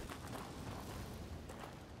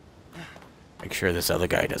 Make sure this other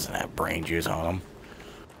guy doesn't have brain juice on him.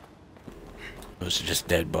 Those are just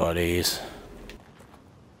dead bodies.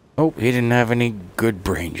 Oh, he didn't have any good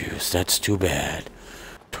brain juice. That's too bad.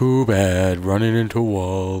 Too bad. Running into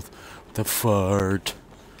walls. The fart.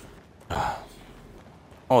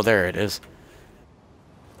 Oh, there it is.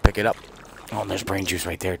 Pick it up. Oh, and there's brain juice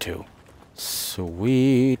right there, too.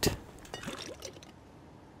 Sweet.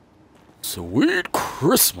 Sweet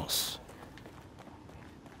Christmas.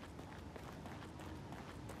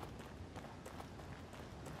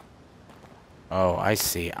 Oh, I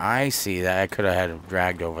see. I see that. I could have had him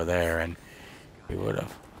dragged over there and he would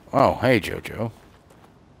have. Oh, hey, Jojo.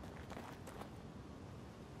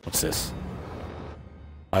 What's this?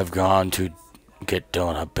 I've gone to get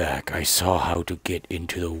Donna back. I saw how to get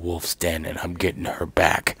into the wolf's den and I'm getting her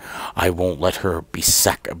back. I won't let her be a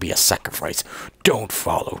sacrifice. Don't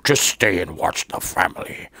follow. Just stay and watch the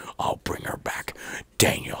family. I'll bring her back.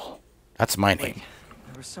 Daniel. That's my name.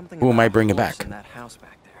 There was something Who am I about bringing wolves back? in that house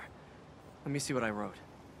back there. Let me see what I wrote.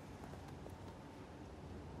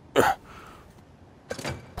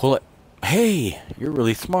 Pull it. Hey, you're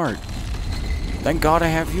really smart. Thank God I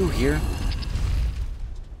have you here.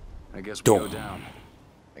 I guess we Don't. go down.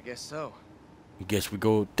 I guess so. I guess we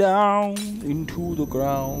go down into the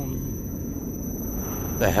ground.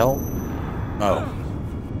 The hell? Oh,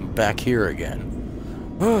 I'm back here again.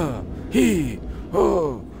 He,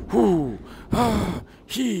 oh, who,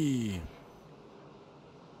 he.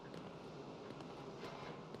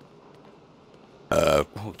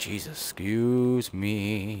 Oh, Jesus, excuse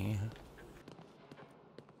me.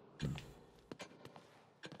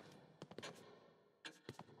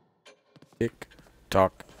 Tick,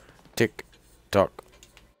 tock, tick, tock.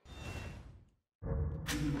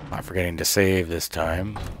 Not forgetting to save this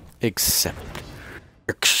time. Accepted.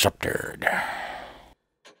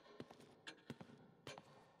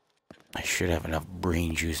 I should have enough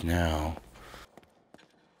brain juice now.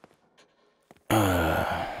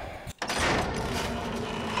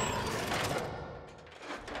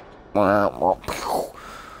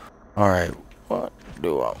 Alright, what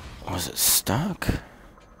do I... Was it stuck?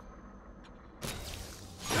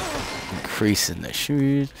 Increasing the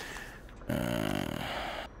shoes.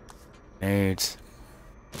 Nades.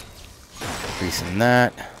 Increasing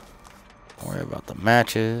that. Don't worry about the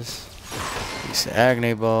matches. Increase the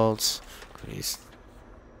agony bolts. Increase.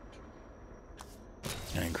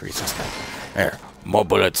 And increase this thing. There. More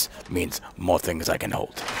bullets means more things I can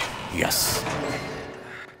hold. Yes.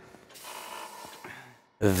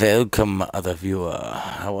 Welcome, other viewer.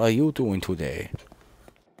 How are you doing today?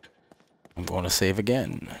 I'm going to save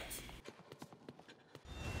again.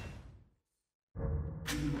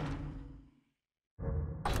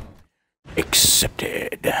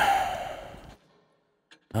 Accepted.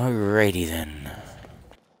 Alrighty then.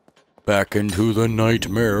 Back into the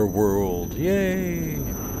nightmare world. Yay!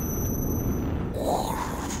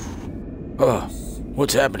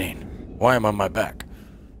 What's happening? Why am I on my back?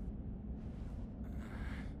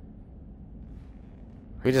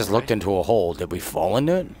 We just looked into a hole. Did we fall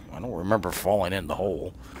into it? I don't remember falling in the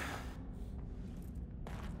hole.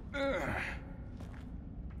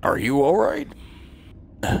 Are you alright?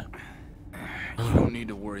 You don't need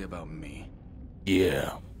to worry about me.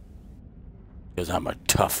 Yeah. Because I'm a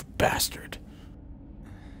tough bastard.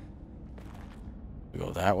 We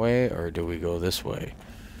go that way, or do we go this way?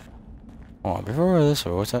 Oh, before we go this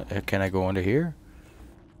way, what's that? Can I go under here?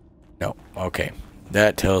 No. Okay.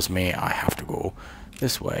 That tells me I have to go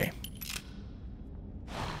this way.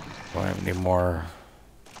 Do I have any more?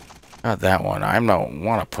 Not that one. I don't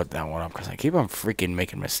want to put that one up because I keep on freaking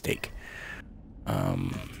making a mistake.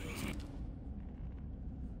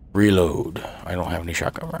 Reload. I don't have any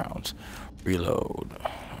shotgun rounds. Reload.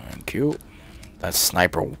 Thank you. That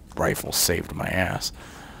sniper rifle saved my ass.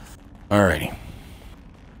 Alrighty.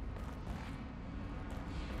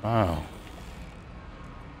 Wow.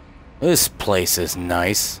 This place is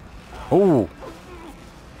nice. Ooh.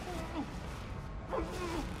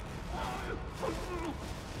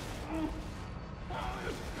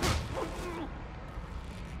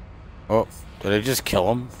 Oh, did I just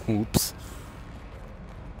kill him? Oops.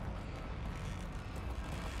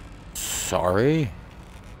 Sorry.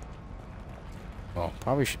 Well,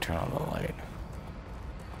 probably should turn on the light.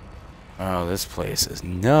 Oh, this place is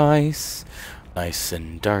nice. Nice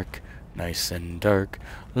and dark. Nice and dark.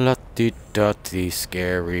 Lottie-dottie,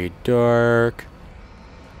 scary dark.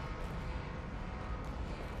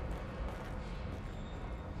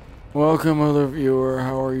 Welcome, other viewer.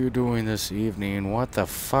 How are you doing this evening? What the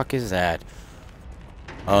fuck is that?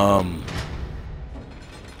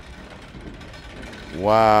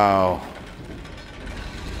 Wow.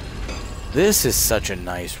 This is such a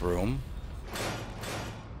nice room.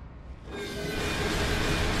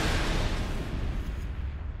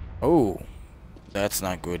 Oh, that's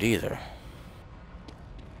not good either.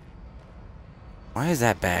 Why is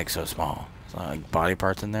that bag so small? Is there like body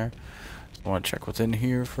parts in there? I want to check what's in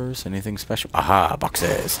here first. Anything special? Aha,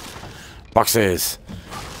 boxes. Boxes.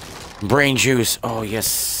 Brain juice. Oh,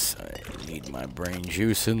 yes. I need my brain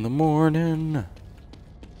juice in the morning.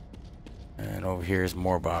 And over here is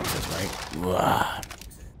more boxes, right? Uah.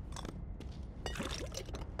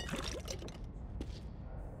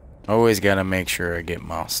 Always gotta make sure I get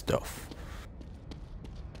my stuff.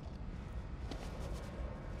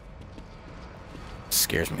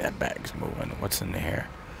 Scares me that bag's moving. What's in here?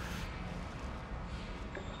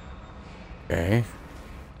 Okay.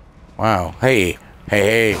 Wow. Hey.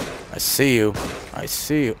 Hey, hey. I see you. I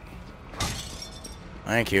see you.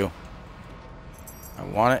 Thank you. I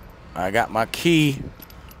want it. I got my key.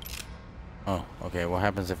 Oh, okay. What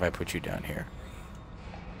happens if I put you down here?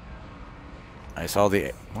 I saw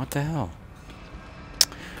the... What the hell?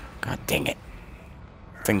 God dang it.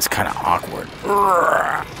 Thing's kind of awkward.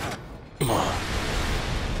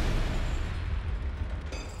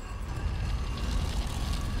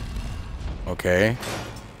 Okay.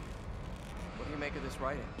 What do you make of this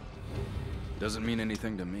writing? Doesn't mean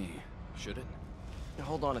anything to me, should it? Now,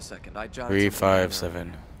 hold on a second. I jotted 3, something 5, down.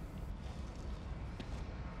 7.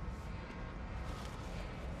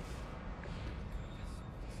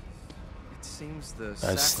 It seems the That's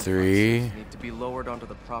sacrifices 3. need to be lowered onto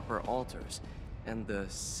the proper altars, and the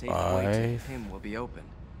safe way 5. to him will be open.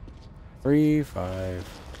 3,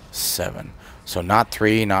 5, 7. So not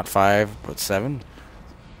 3, not 5, but 7? Is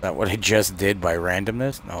that what I just did by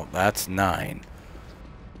randomness? No, that's 9.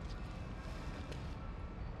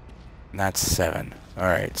 And that's 7.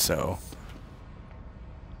 Alright, so...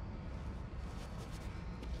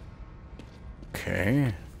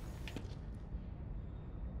 Okay.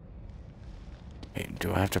 Hey,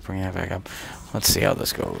 do I have to bring that back up? Let's see how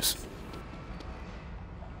this goes.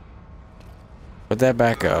 Put that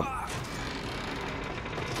back up.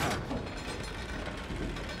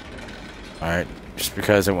 Alright, just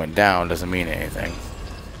because it went down doesn't mean anything.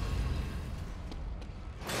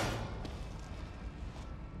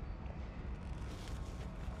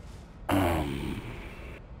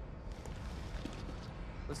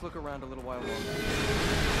 Let's look around a little while longer.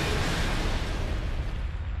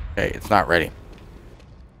 Okay, it's not ready.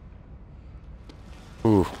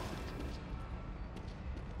 Ooh.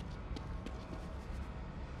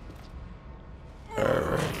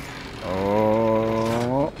 Alright.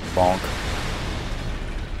 Oh, bonk.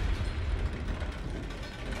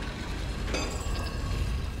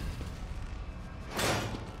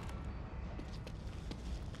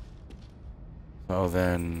 So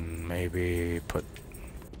then maybe put...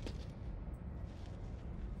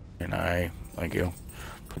 And thank you.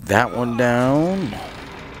 Put that one down.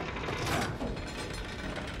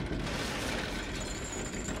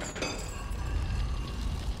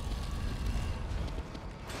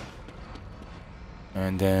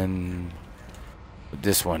 And then put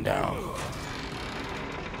this one down.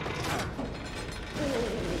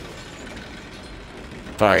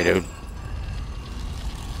 Sorry, dude.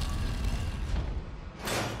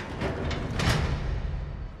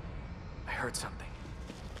 I heard something.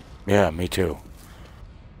 Yeah, me too.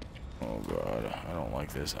 Oh god, I don't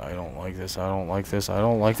like this. I don't like this. I don't like this. I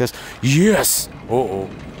don't like this. Yes! Uh-oh.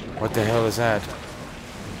 What the hell is that?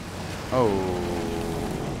 Oh.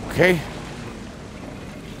 Okay.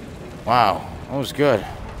 Wow, that was good.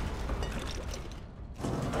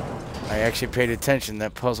 I actually paid attention.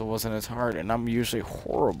 That puzzle wasn't as hard, and I'm usually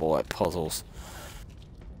horrible at puzzles.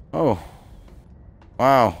 Oh.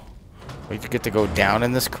 Wow. We get to go down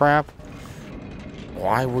in this crap?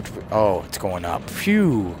 Why would we... Oh, it's going up.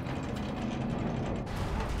 Phew.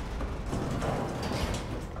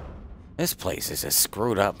 This place is just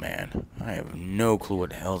screwed up, man. I have no clue what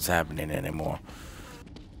the hell's happening anymore.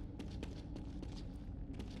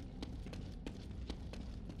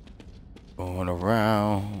 Going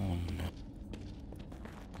around.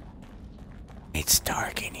 It's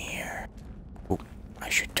dark in here. Oh, I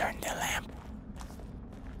should turn the lamp.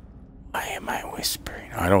 Why am I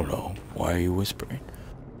whispering? I don't know. Why are you whispering?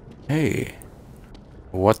 Hey.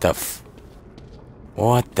 What the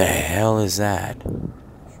What the hell is that?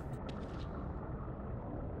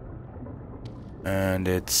 And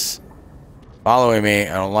it's following me.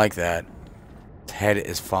 I don't like that. Its head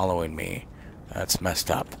is following me. That's messed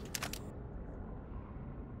up.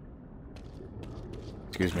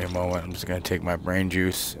 Excuse me a moment. I'm just gonna take my brain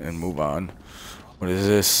juice and move on. What is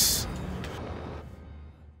this?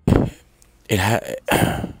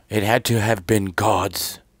 It had to have been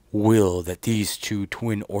God's will that these two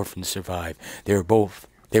twin orphans survive. They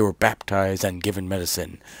were baptized and given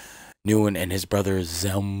medicine. Newen and his brother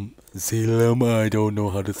Zelm, I don't know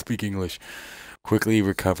how to speak English, quickly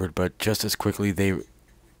recovered, but just as quickly they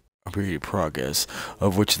appeared progress,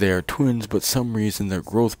 of which they are twins, but some reason their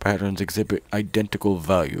growth patterns exhibit identical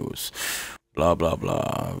values. Blah, blah,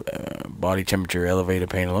 blah. Body temperature elevated,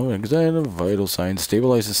 pain low, anxiety, vital signs,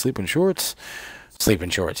 stabilizes sleep in shorts. Sleep in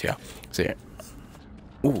shorts, yeah. See it.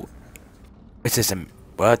 Ooh. It's just a...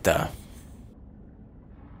 What the...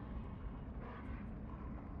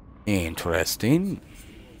 Interesting.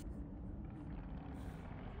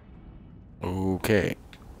 Okay.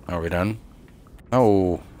 Are we done?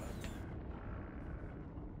 Oh.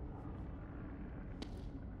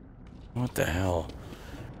 What the hell?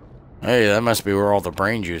 Hey, that must be where all the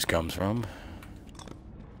brain juice comes from.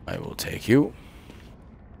 I will take you.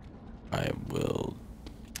 I will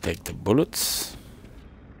take the bullets.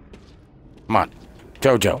 Come on.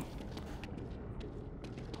 Jojo.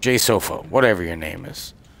 J Sofa, whatever your name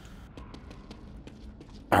is.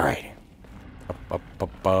 Alright.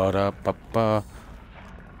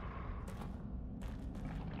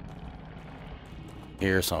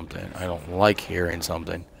 Hear something. I don't like hearing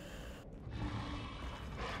something.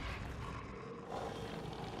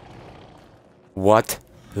 What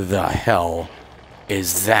the hell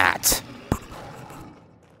is that?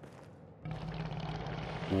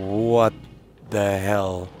 What the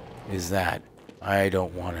hell is that? I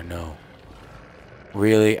don't want to know.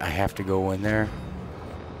 Really? I have to go in there?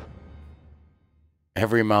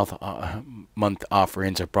 Every month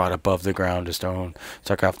offerings are brought above the ground to stone.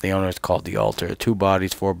 Struck off the owner is called the altar. 2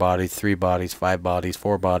 bodies, 4 bodies, 3 bodies, 5 bodies,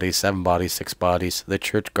 4 bodies, 7 bodies, 6 bodies. The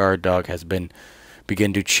church guard dog has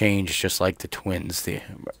begin to change just like the twins. The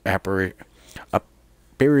apparition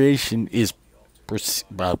is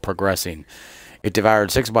progressing. It devoured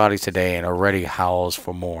 6 bodies today and already howls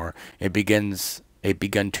for more. It begun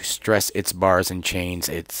to stress its bars and chains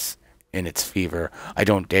in its fever. I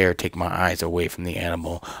don't dare take my eyes away from the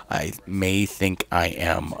animal. It may think I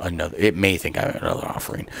am another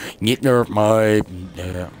offering.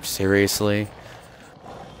 Seriously?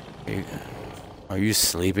 Are you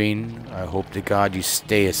sleeping? I hope to God you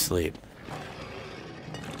stay asleep.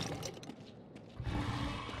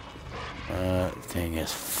 Thing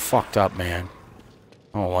is fucked up, man.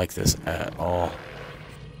 I don't like this at all.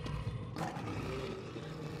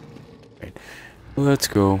 Right. Let's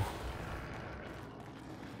go.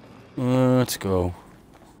 Let's go.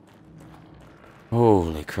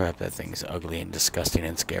 Holy crap, that thing's ugly and disgusting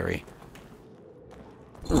and scary.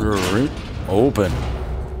 Open.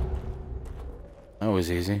 That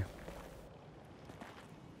was easy.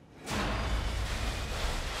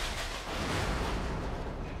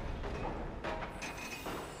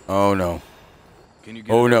 Oh no. Can you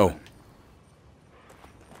get Oh it no. open?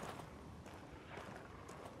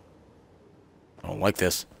 I don't like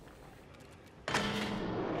this.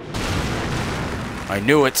 I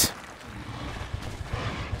knew it.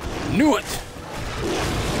 Knew it.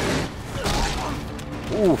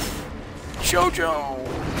 Oof. Jojo.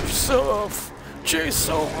 Yourself.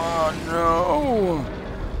 Jason. Oh no.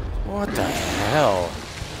 What the hell?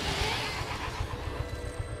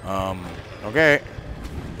 Okay.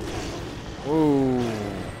 Ooh.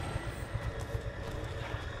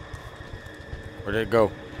 Where did it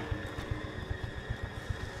go?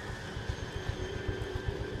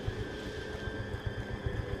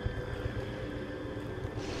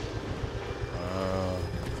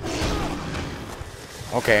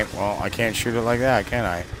 Okay, well, I can't shoot it like that, can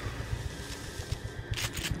I?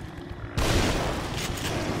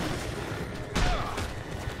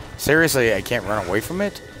 Seriously, I can't run away from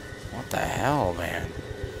it? What the hell, man?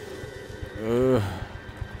 Ugh.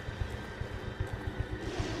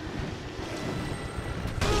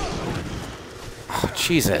 Oh,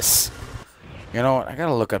 Jesus. You know what? I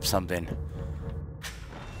gotta look up something.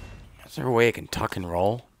 Is there a way I can tuck and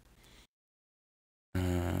roll?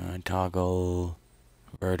 Toggle.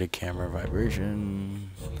 Inverted camera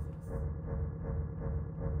vibration.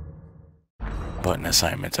 Button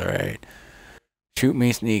assignments, alright. Shoot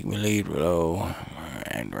me, sneak me, lead, below.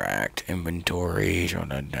 Interact, inventory, show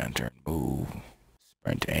that turn, move.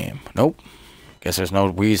 Sprint, aim. Nope. Guess there's no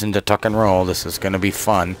reason to tuck and roll. This is gonna be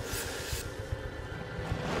fun.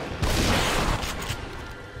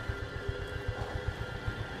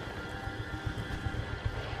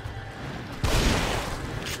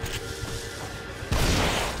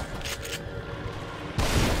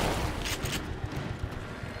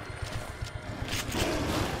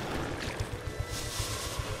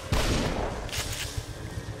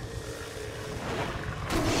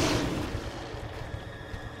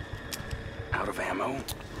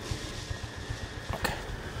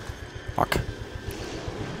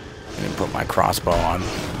 put my crossbow on.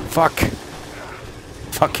 Fuck.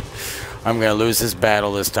 Fuck. I'm gonna lose this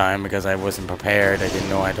battle this time because I wasn't prepared. I didn't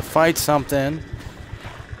know I had to fight something.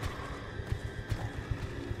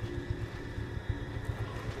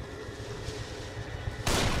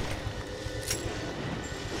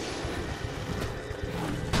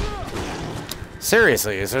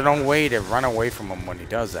 Seriously, is there no way to run away from him when he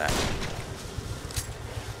does that?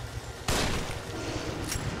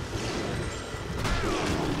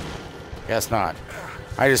 Guess not.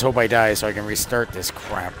 I just hope I die so I can restart this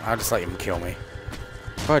crap. I'll just let him kill me.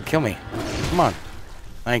 Go ahead, kill me. Come on.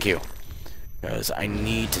 Thank you. Because I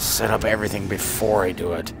need to set up everything before I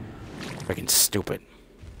do it. Freaking stupid.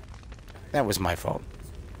 That was my fault.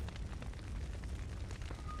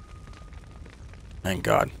 Thank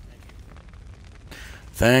God.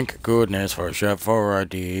 Thank goodness for Chef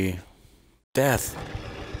 4ID. Death.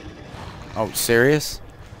 Oh, serious?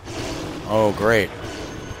 Oh, great.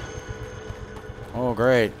 Oh,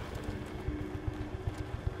 great.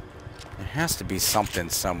 There has to be something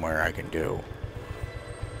somewhere I can do.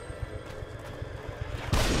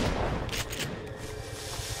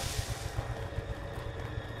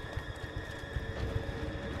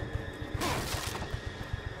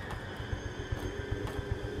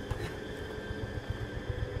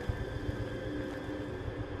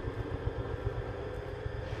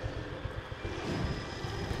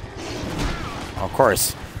 Of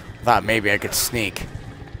course, I thought maybe I could sneak.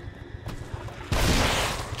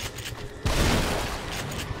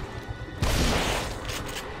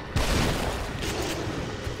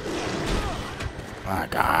 Oh,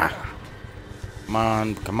 God. Come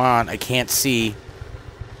on, come on. I can't see.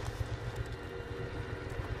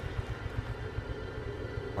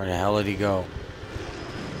 Where the hell did he go?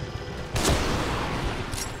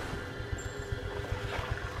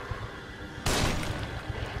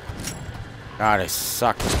 God, I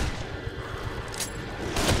suck.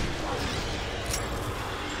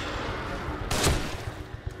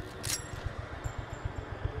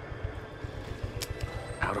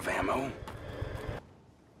 Out of ammo?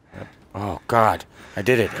 Oh, God. I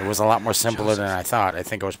did it. It was a lot more simpler than I thought. I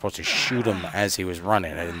think I was supposed to shoot him as he was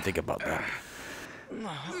running. I didn't think about that.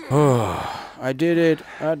 Oh, I did it.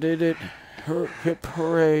 I did it. Hip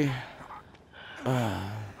hooray.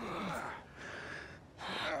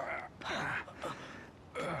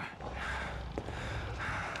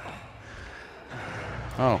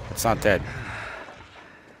 Oh, it's not dead.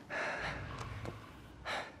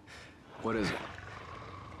 What is it?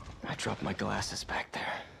 I dropped my glasses back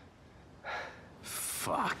there.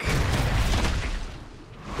 Fuck.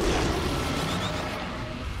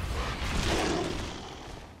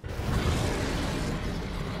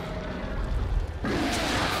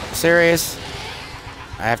 Serious?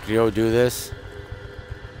 I have to go do this?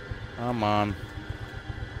 Come on.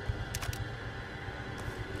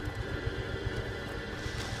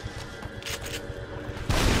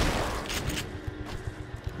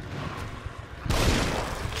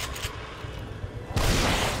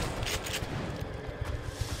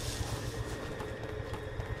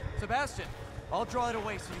 Sebastian, I'll draw it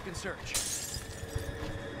away so you can search.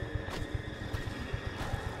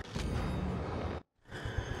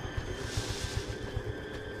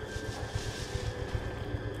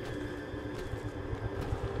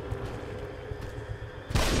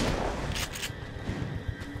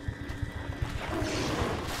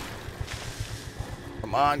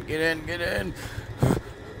 Come on, get in, get in.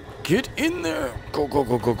 Get in there. Go, go,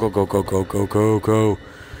 go, go, go, go, go, go, go, go, go.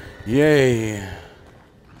 Yay.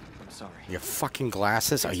 I'm sorry. Your fucking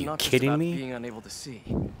glasses? Are It's you not just kidding about me? being unable to see.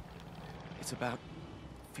 It's about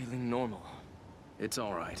feeling normal. It's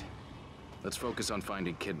all right. Let's focus on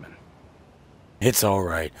finding Kidman. It's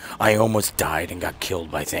alright. I almost died and got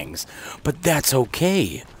killed by things. But that's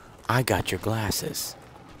okay. I got your glasses.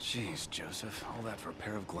 Jeez, Joseph. All that for a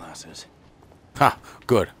pair of glasses. Ha!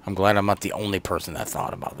 Good. I'm glad I'm not the only person that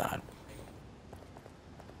thought about that.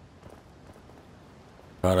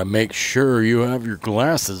 Gotta make sure you have your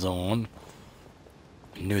glasses on.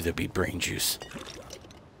 Knew there'd be brain juice.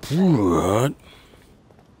 What?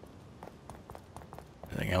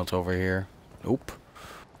 Anything else over here? Nope.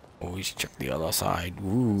 Always check the other side.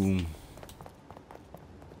 Ooh.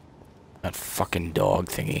 That fucking dog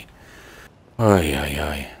thingy. Ay, ay,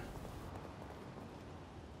 ay.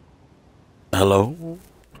 Hello?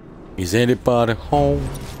 Is anybody home?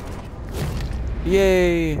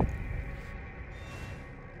 Yay!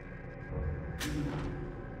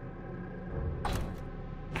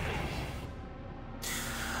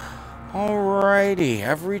 Alright. Alrighty,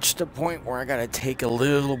 I've reached the point where I gotta take a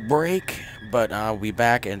little break, but I'll be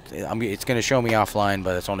back, and it's gonna show me offline,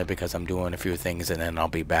 but it's only because I'm doing a few things, and then I'll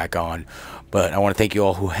be back on. But I want to thank you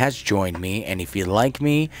all who has joined me, and if you like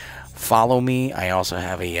me, follow me. I also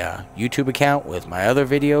have a YouTube account with my other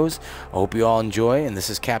videos. I hope you all enjoy, and this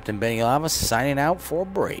is Captain Benny Lava signing out for a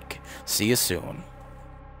break. See you soon.